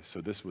boy,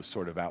 so this was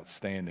sort of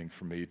outstanding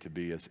for me to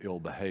be as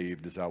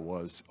ill-behaved as I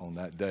was on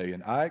that day.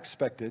 And I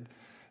expected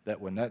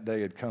that when that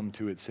day had come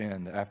to its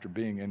end, after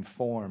being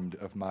informed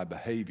of my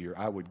behavior,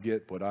 I would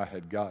get what I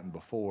had gotten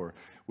before,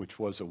 which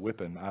was a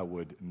whipping I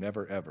would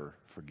never, ever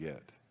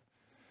forget.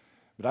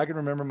 But I can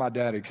remember my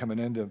daddy coming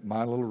into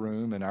my little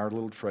room in our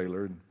little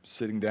trailer and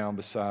sitting down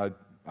beside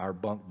our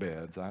bunk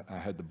beds. I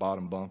had the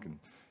bottom bunk and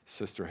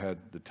sister had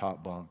the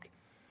top bunk.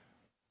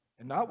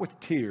 And not with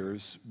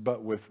tears,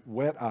 but with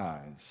wet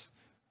eyes,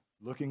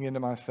 looking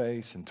into my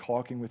face and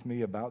talking with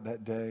me about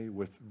that day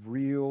with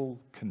real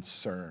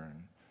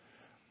concern.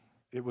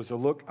 It was a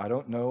look I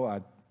don't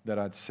know that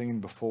I'd seen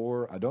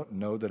before. I don't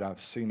know that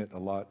I've seen it a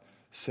lot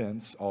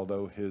since,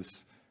 although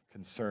his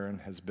concern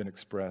has been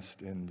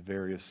expressed in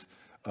various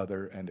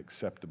other and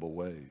acceptable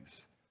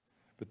ways.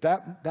 But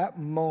that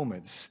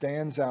moment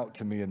stands out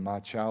to me in my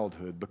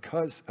childhood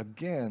because,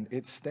 again,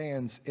 it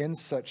stands in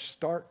such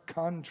stark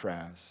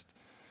contrast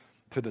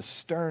to the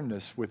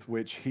sternness with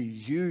which he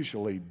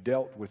usually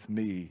dealt with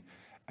me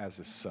as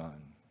a son.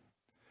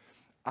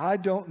 I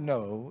don't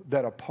know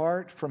that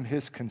apart from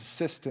his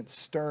consistent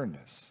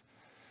sternness,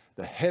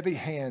 the heavy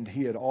hand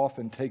he had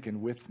often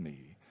taken with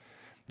me,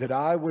 that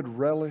I would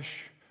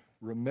relish,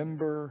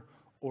 remember,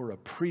 or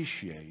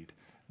appreciate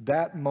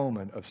that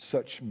moment of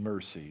such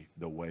mercy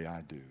the way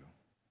I do.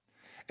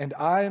 And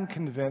I am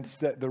convinced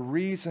that the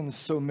reason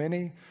so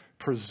many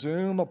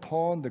presume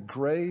upon the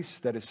grace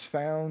that is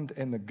found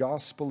in the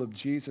gospel of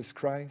Jesus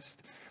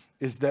Christ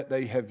is that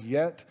they have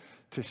yet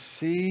to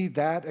see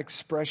that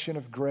expression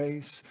of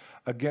grace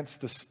against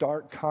the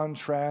stark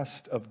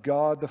contrast of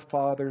God the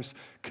Father's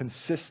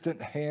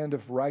consistent hand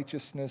of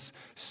righteousness,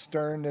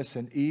 sternness,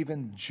 and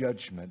even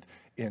judgment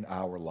in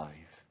our life.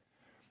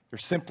 There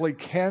simply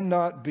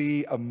cannot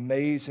be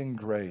amazing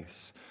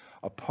grace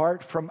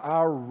apart from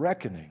our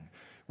reckoning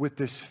with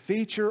this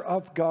feature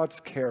of God's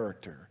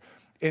character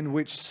in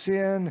which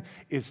sin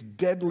is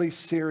deadly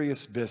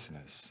serious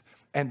business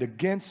and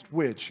against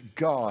which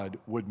God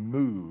would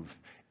move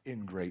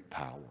in great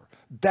power.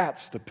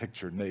 That's the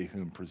picture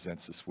Nahum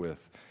presents us with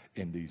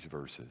in these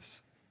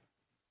verses.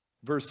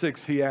 Verse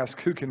 6, he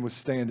asks, who can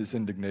withstand his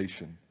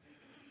indignation?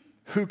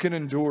 Who can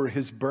endure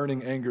his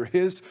burning anger?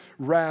 His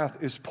wrath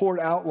is poured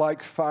out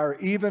like fire.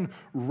 Even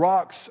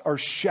rocks are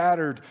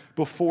shattered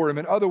before him.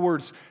 In other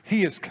words,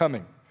 he is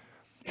coming.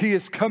 He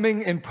is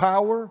coming in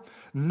power.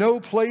 No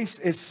place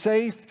is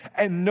safe,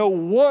 and no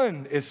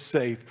one is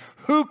safe.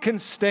 Who can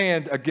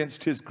stand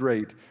against his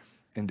great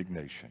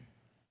indignation?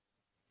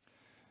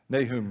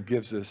 Nahum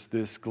gives us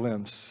this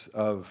glimpse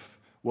of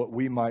what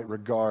we might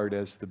regard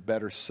as the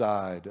better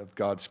side of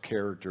God's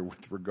character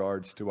with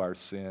regards to our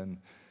sin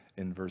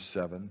in verse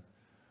 7.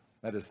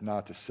 That is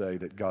not to say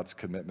that God's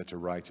commitment to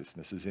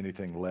righteousness is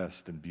anything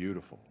less than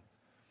beautiful.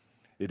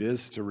 It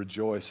is to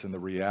rejoice in the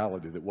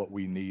reality that what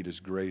we need is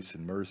grace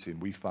and mercy,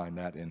 and we find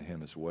that in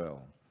him as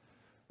well.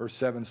 Verse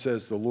 7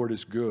 says, the Lord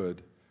is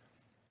good,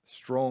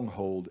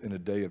 stronghold in a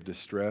day of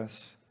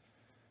distress.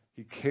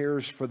 He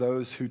cares for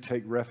those who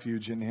take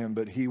refuge in him,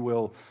 but he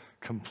will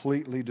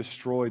completely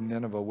destroy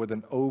Nineveh with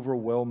an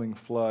overwhelming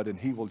flood, and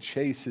he will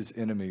chase his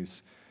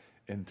enemies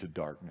into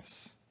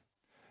darkness.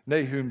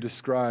 Nahum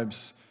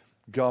describes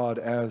God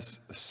as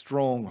a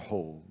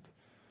stronghold,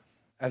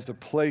 as a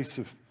place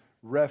of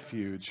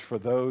refuge for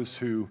those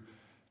who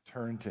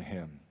turn to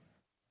him.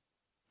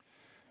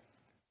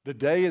 The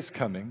day is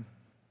coming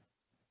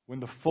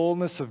when the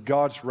fullness of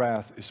God's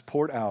wrath is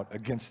poured out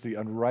against the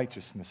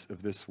unrighteousness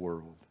of this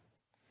world.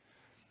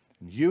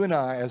 And you and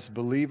I, as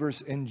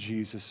believers in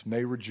Jesus,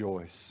 may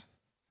rejoice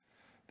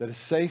that a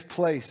safe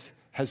place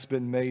has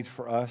been made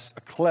for us,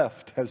 a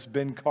cleft has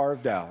been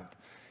carved out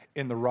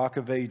in the rock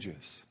of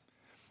ages,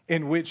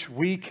 in which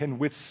we can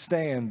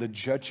withstand the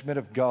judgment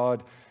of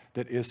God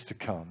that is to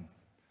come.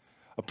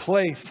 A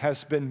place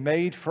has been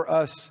made for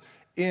us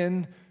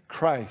in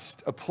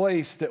Christ, a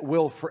place that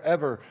will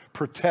forever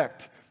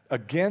protect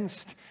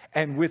against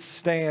and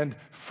withstand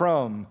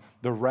from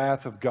the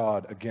wrath of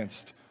God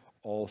against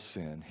all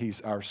sin. He's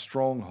our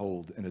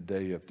stronghold in a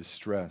day of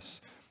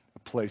distress, a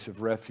place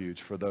of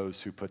refuge for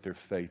those who put their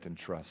faith and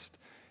trust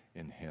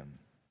in him.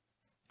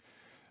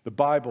 The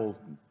Bible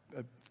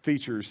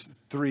features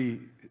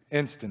three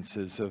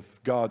instances of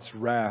God's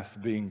wrath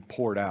being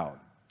poured out.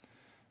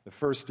 The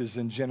first is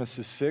in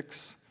Genesis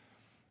 6.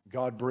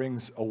 God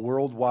brings a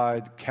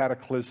worldwide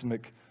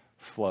cataclysmic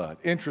flood.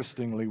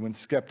 Interestingly, when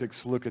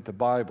skeptics look at the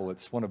Bible,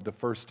 it's one of the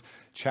first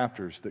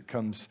chapters that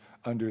comes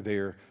under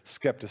their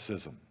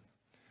skepticism.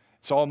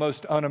 It's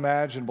almost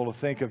unimaginable to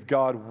think of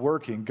God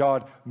working,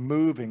 God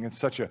moving in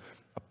such a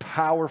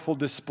powerful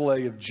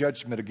display of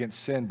judgment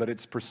against sin, but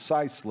it's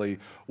precisely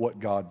what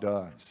God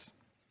does.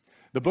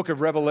 The book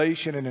of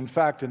Revelation, and in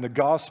fact in the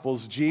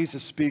Gospels,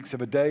 Jesus speaks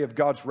of a day of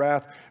God's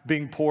wrath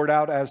being poured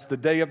out as the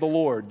day of the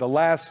Lord, the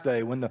last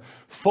day when the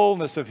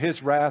fullness of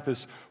His wrath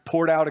is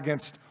poured out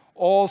against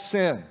all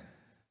sin.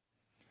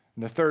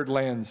 And the third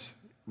lands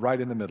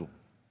right in the middle.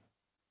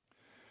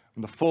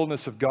 When the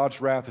fullness of God's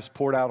wrath is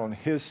poured out on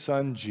His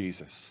Son,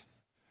 Jesus.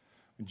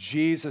 When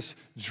Jesus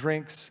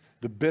drinks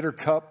the bitter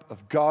cup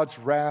of God's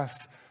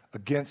wrath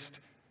against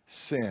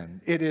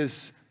sin. It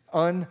is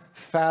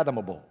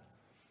unfathomable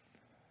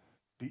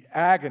the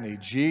agony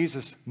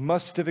Jesus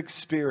must have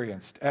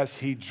experienced as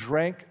He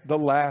drank the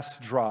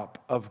last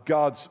drop of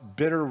God's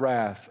bitter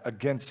wrath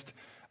against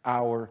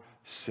our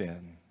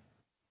sin,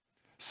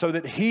 so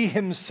that He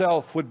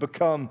Himself would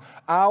become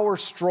our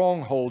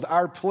stronghold,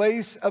 our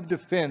place of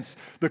defense,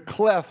 the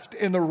cleft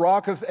in the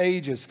rock of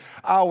ages,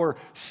 our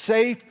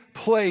safe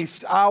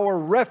place, our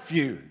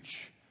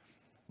refuge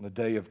on the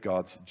day of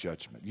God's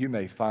judgment. You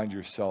may find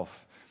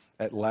yourself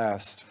at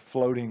last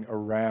floating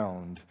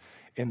around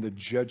in the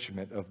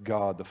judgment of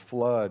God, the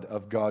flood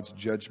of God's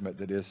judgment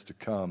that is to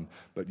come.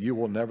 But you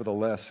will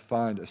nevertheless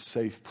find a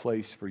safe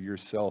place for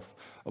yourself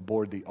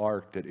aboard the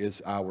ark that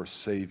is our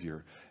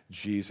Savior,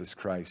 Jesus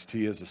Christ.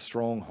 He is a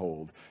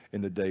stronghold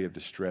in the day of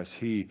distress.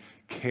 He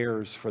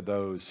cares for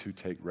those who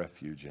take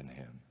refuge in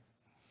Him.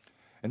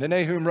 And then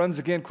Nahum runs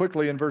again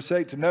quickly in verse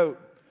 8 to note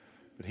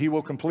that He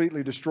will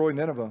completely destroy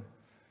Nineveh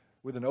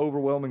with an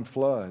overwhelming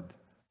flood.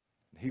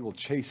 He will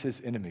chase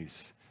His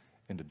enemies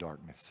into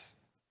darkness.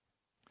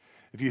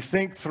 If you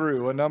think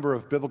through a number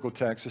of biblical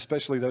texts,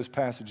 especially those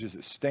passages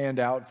that stand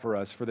out for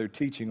us for their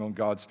teaching on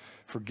God's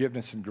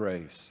forgiveness and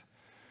grace,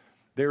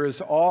 there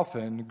is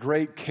often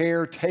great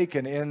care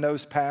taken in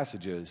those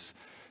passages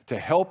to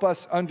help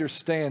us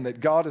understand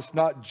that God is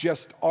not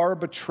just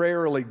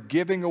arbitrarily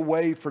giving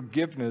away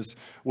forgiveness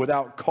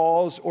without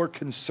cause or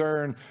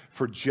concern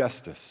for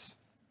justice.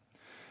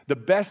 The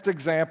best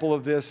example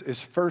of this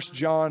is 1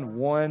 John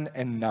 1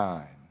 and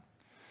 9.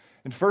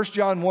 In 1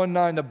 John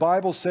 1:9, the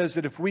Bible says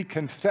that if we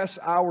confess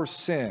our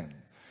sin,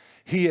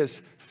 He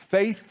is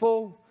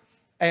faithful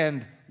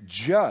and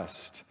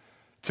just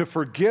to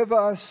forgive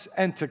us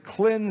and to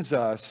cleanse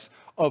us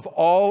of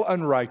all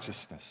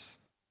unrighteousness.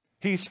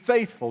 He's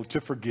faithful to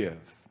forgive.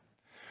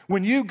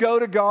 When you go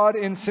to God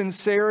in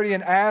sincerity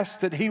and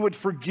ask that He would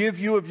forgive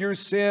you of your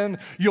sin,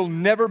 you'll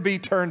never be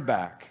turned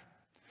back.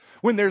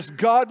 When there's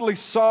godly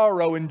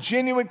sorrow and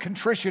genuine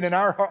contrition in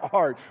our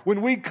heart,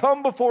 when we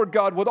come before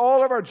God with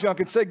all of our junk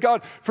and say,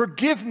 God,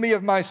 forgive me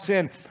of my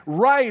sin,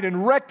 right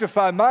and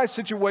rectify my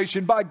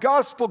situation by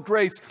gospel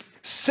grace,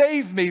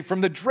 save me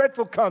from the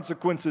dreadful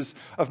consequences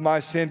of my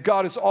sin,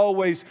 God is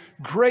always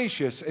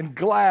gracious and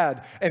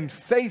glad and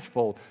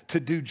faithful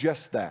to do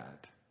just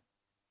that.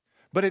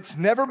 But it's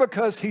never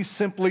because He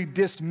simply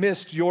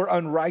dismissed your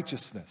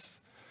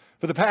unrighteousness.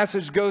 For the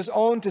passage goes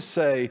on to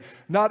say,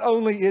 not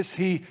only is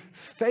He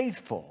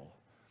faithful,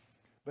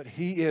 but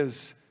He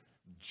is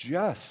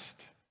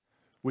just,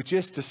 which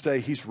is to say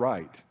He's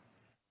right.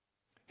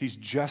 He's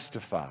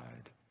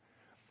justified.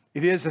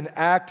 It is an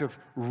act of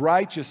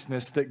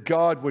righteousness that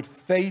God would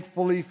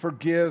faithfully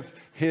forgive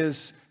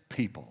His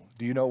people.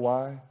 Do you know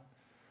why?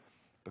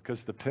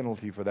 Because the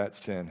penalty for that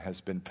sin has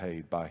been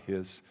paid by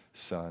His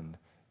Son,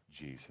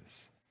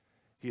 Jesus.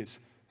 He is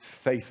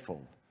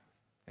faithful.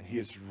 And He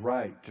is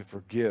right to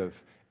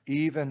forgive,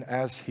 even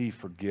as He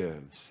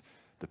forgives.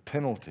 The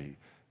penalty,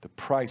 the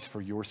price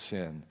for your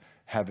sin,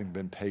 having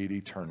been paid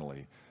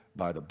eternally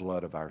by the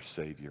blood of our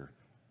Savior,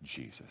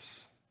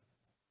 Jesus.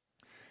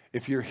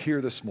 If you're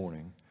here this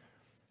morning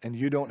and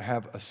you don't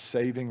have a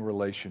saving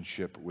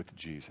relationship with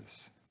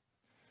Jesus,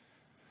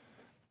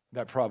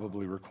 that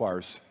probably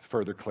requires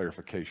further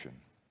clarification.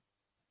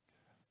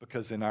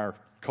 Because in our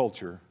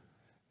culture,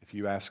 if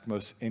you ask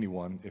most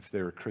anyone if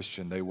they're a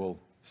Christian, they will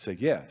say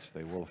yes,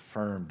 they will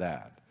affirm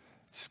that.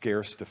 It's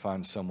scarce to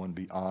find someone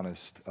be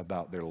honest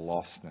about their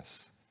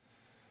lostness.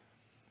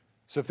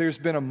 So if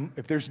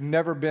there's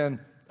never been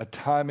a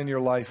time in your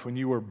life when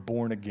you were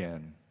born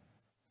again,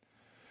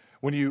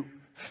 when you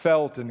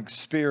felt and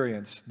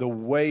experienced the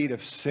weight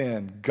of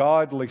sin,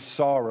 godly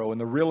sorrow,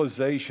 and the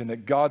realization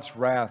that God's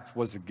wrath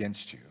was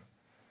against you,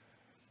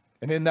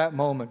 and in that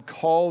moment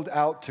called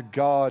out to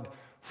God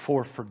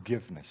for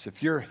forgiveness.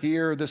 If you're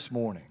here this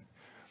morning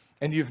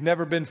and you've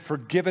never been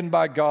forgiven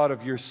by God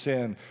of your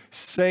sin,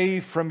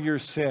 saved from your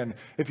sin,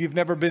 if you've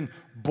never been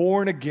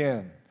born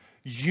again,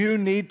 you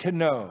need to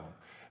know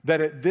that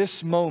at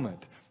this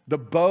moment, the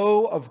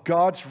bow of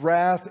God's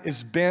wrath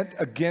is bent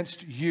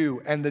against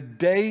you, and the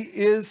day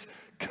is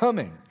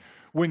coming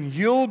when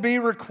you'll be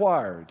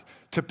required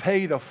to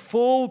pay the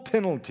full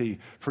penalty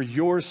for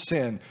your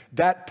sin.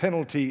 That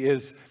penalty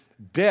is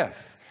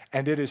death,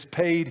 and it is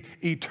paid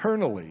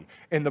eternally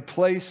in the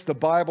place the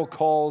Bible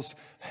calls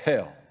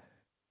hell.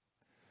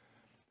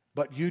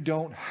 But you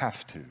don't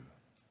have to,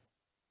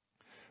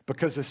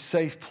 because a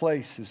safe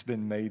place has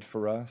been made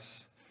for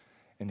us,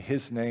 and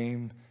His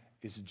name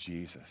is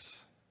Jesus.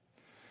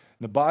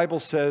 The Bible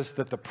says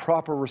that the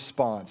proper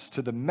response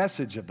to the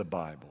message of the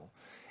Bible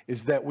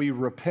is that we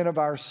repent of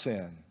our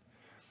sin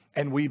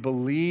and we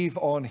believe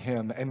on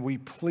him, and we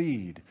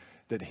plead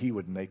that he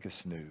would make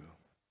us new.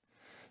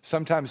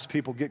 Sometimes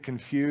people get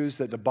confused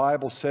that the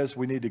Bible says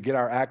we need to get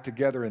our act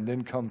together and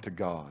then come to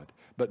God,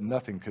 but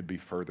nothing could be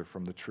further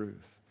from the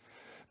truth.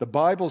 The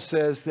Bible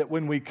says that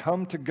when we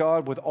come to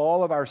God with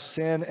all of our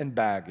sin and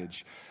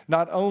baggage,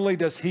 not only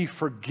does he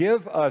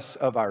forgive us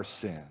of our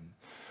sin,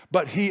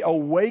 but he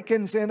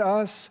awakens in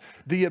us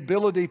the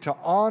ability to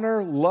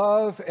honor,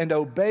 love, and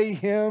obey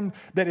him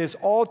that is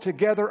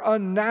altogether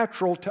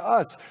unnatural to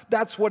us.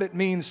 That's what it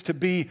means to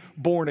be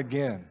born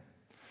again.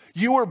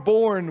 You were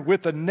born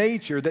with a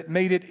nature that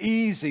made it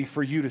easy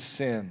for you to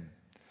sin.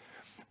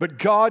 But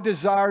God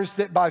desires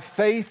that by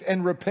faith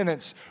and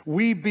repentance,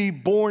 we be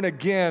born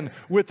again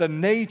with a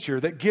nature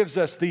that gives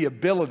us the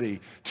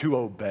ability to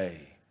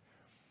obey.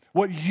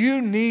 What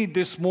you need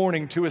this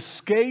morning to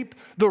escape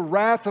the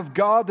wrath of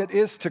God that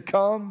is to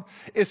come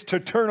is to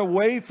turn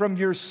away from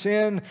your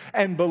sin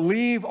and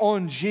believe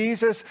on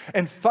Jesus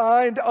and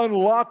find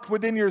unlocked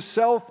within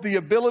yourself the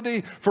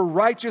ability for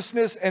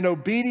righteousness and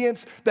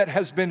obedience that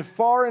has been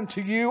foreign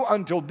to you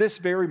until this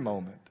very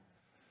moment.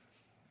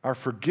 Our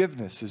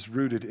forgiveness is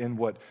rooted in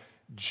what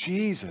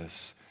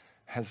Jesus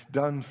has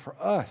done for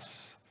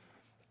us.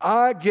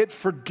 I get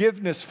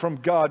forgiveness from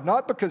God,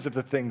 not because of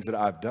the things that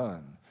I've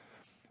done,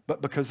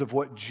 but because of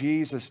what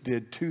Jesus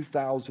did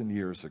 2,000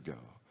 years ago.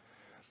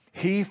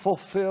 He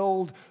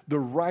fulfilled the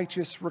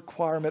righteous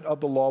requirement of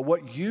the law.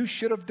 What you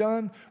should have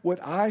done,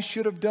 what I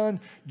should have done,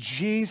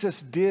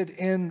 Jesus did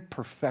in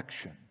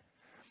perfection.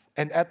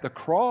 And at the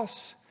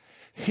cross,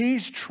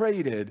 he's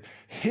traded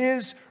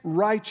his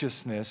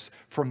righteousness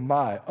for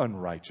my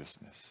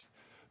unrighteousness.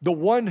 The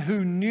one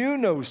who knew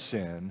no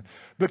sin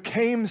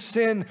became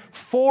sin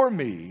for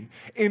me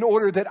in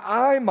order that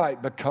I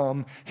might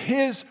become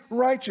his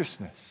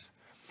righteousness.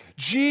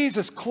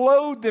 Jesus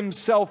clothed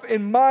himself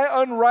in my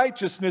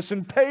unrighteousness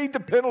and paid the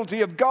penalty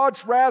of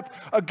God's wrath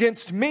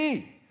against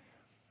me,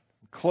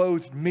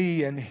 clothed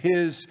me in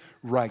his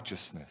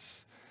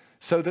righteousness,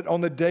 so that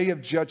on the day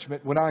of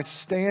judgment, when I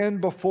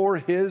stand before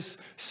his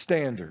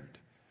standard,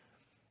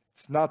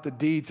 it's not the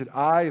deeds that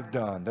I have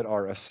done that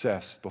are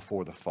assessed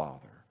before the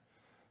Father,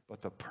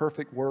 but the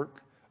perfect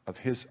work of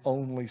his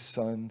only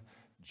Son,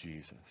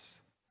 Jesus.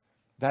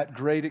 That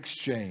great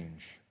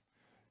exchange,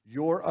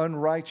 your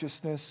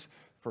unrighteousness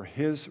for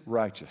his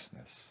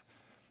righteousness,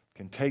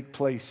 can take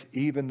place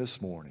even this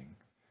morning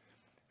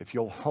if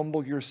you'll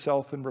humble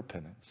yourself in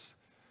repentance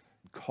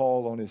and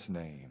call on his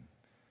name.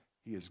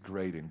 He is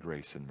great in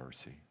grace and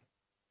mercy.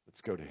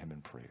 Let's go to him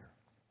in prayer.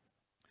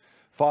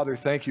 Father,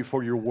 thank you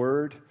for your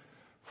word,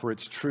 for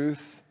its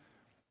truth,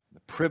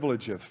 the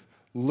privilege of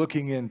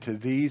looking into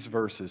these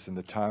verses in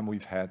the time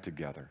we've had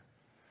together.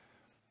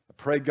 I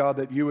pray, God,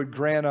 that you would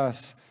grant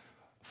us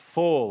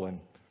full and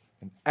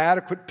an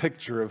adequate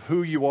picture of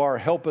who you are.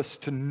 Help us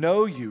to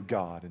know you,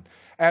 God, and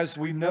as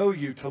we know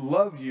you, to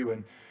love you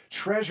and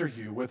treasure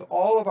you with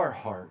all of our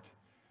heart.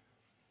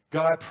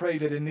 God, I pray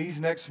that in these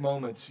next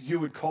moments,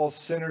 you would call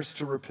sinners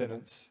to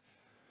repentance,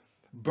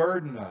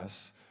 burden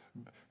us,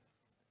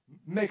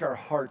 make our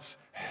hearts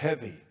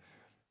heavy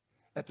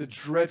at the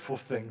dreadful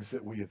things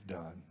that we have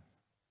done.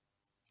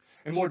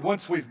 And Lord,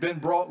 once we've been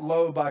brought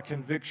low by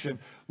conviction,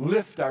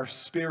 lift our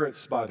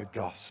spirits by the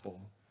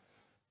gospel.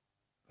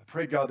 I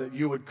pray, God, that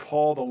you would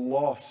call the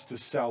lost to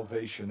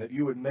salvation, that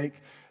you would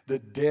make the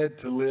dead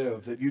to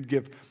live, that you'd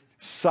give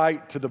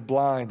sight to the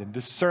blind and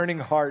discerning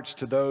hearts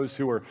to those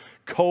who are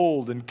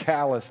cold and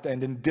calloused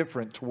and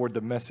indifferent toward the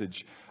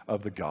message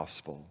of the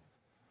gospel.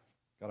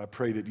 God, I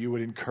pray that you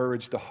would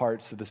encourage the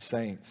hearts of the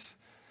saints,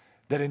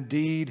 that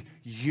indeed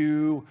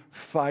you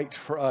fight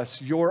for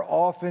us. Your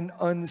often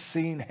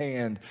unseen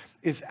hand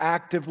is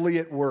actively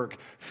at work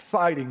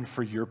fighting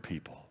for your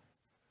people.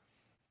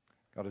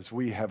 God, as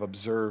we have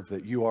observed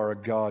that you are a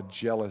God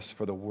jealous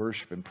for the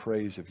worship and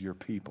praise of your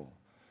people,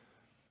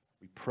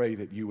 we pray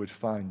that you would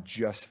find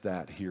just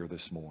that here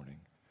this morning.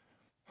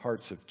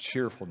 Hearts of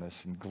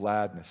cheerfulness and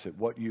gladness at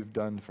what you've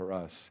done for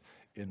us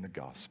in the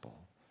gospel.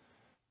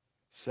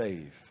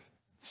 Save,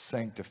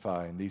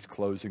 sanctify in these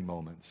closing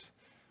moments.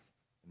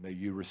 May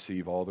you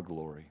receive all the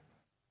glory.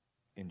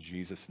 In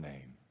Jesus'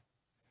 name.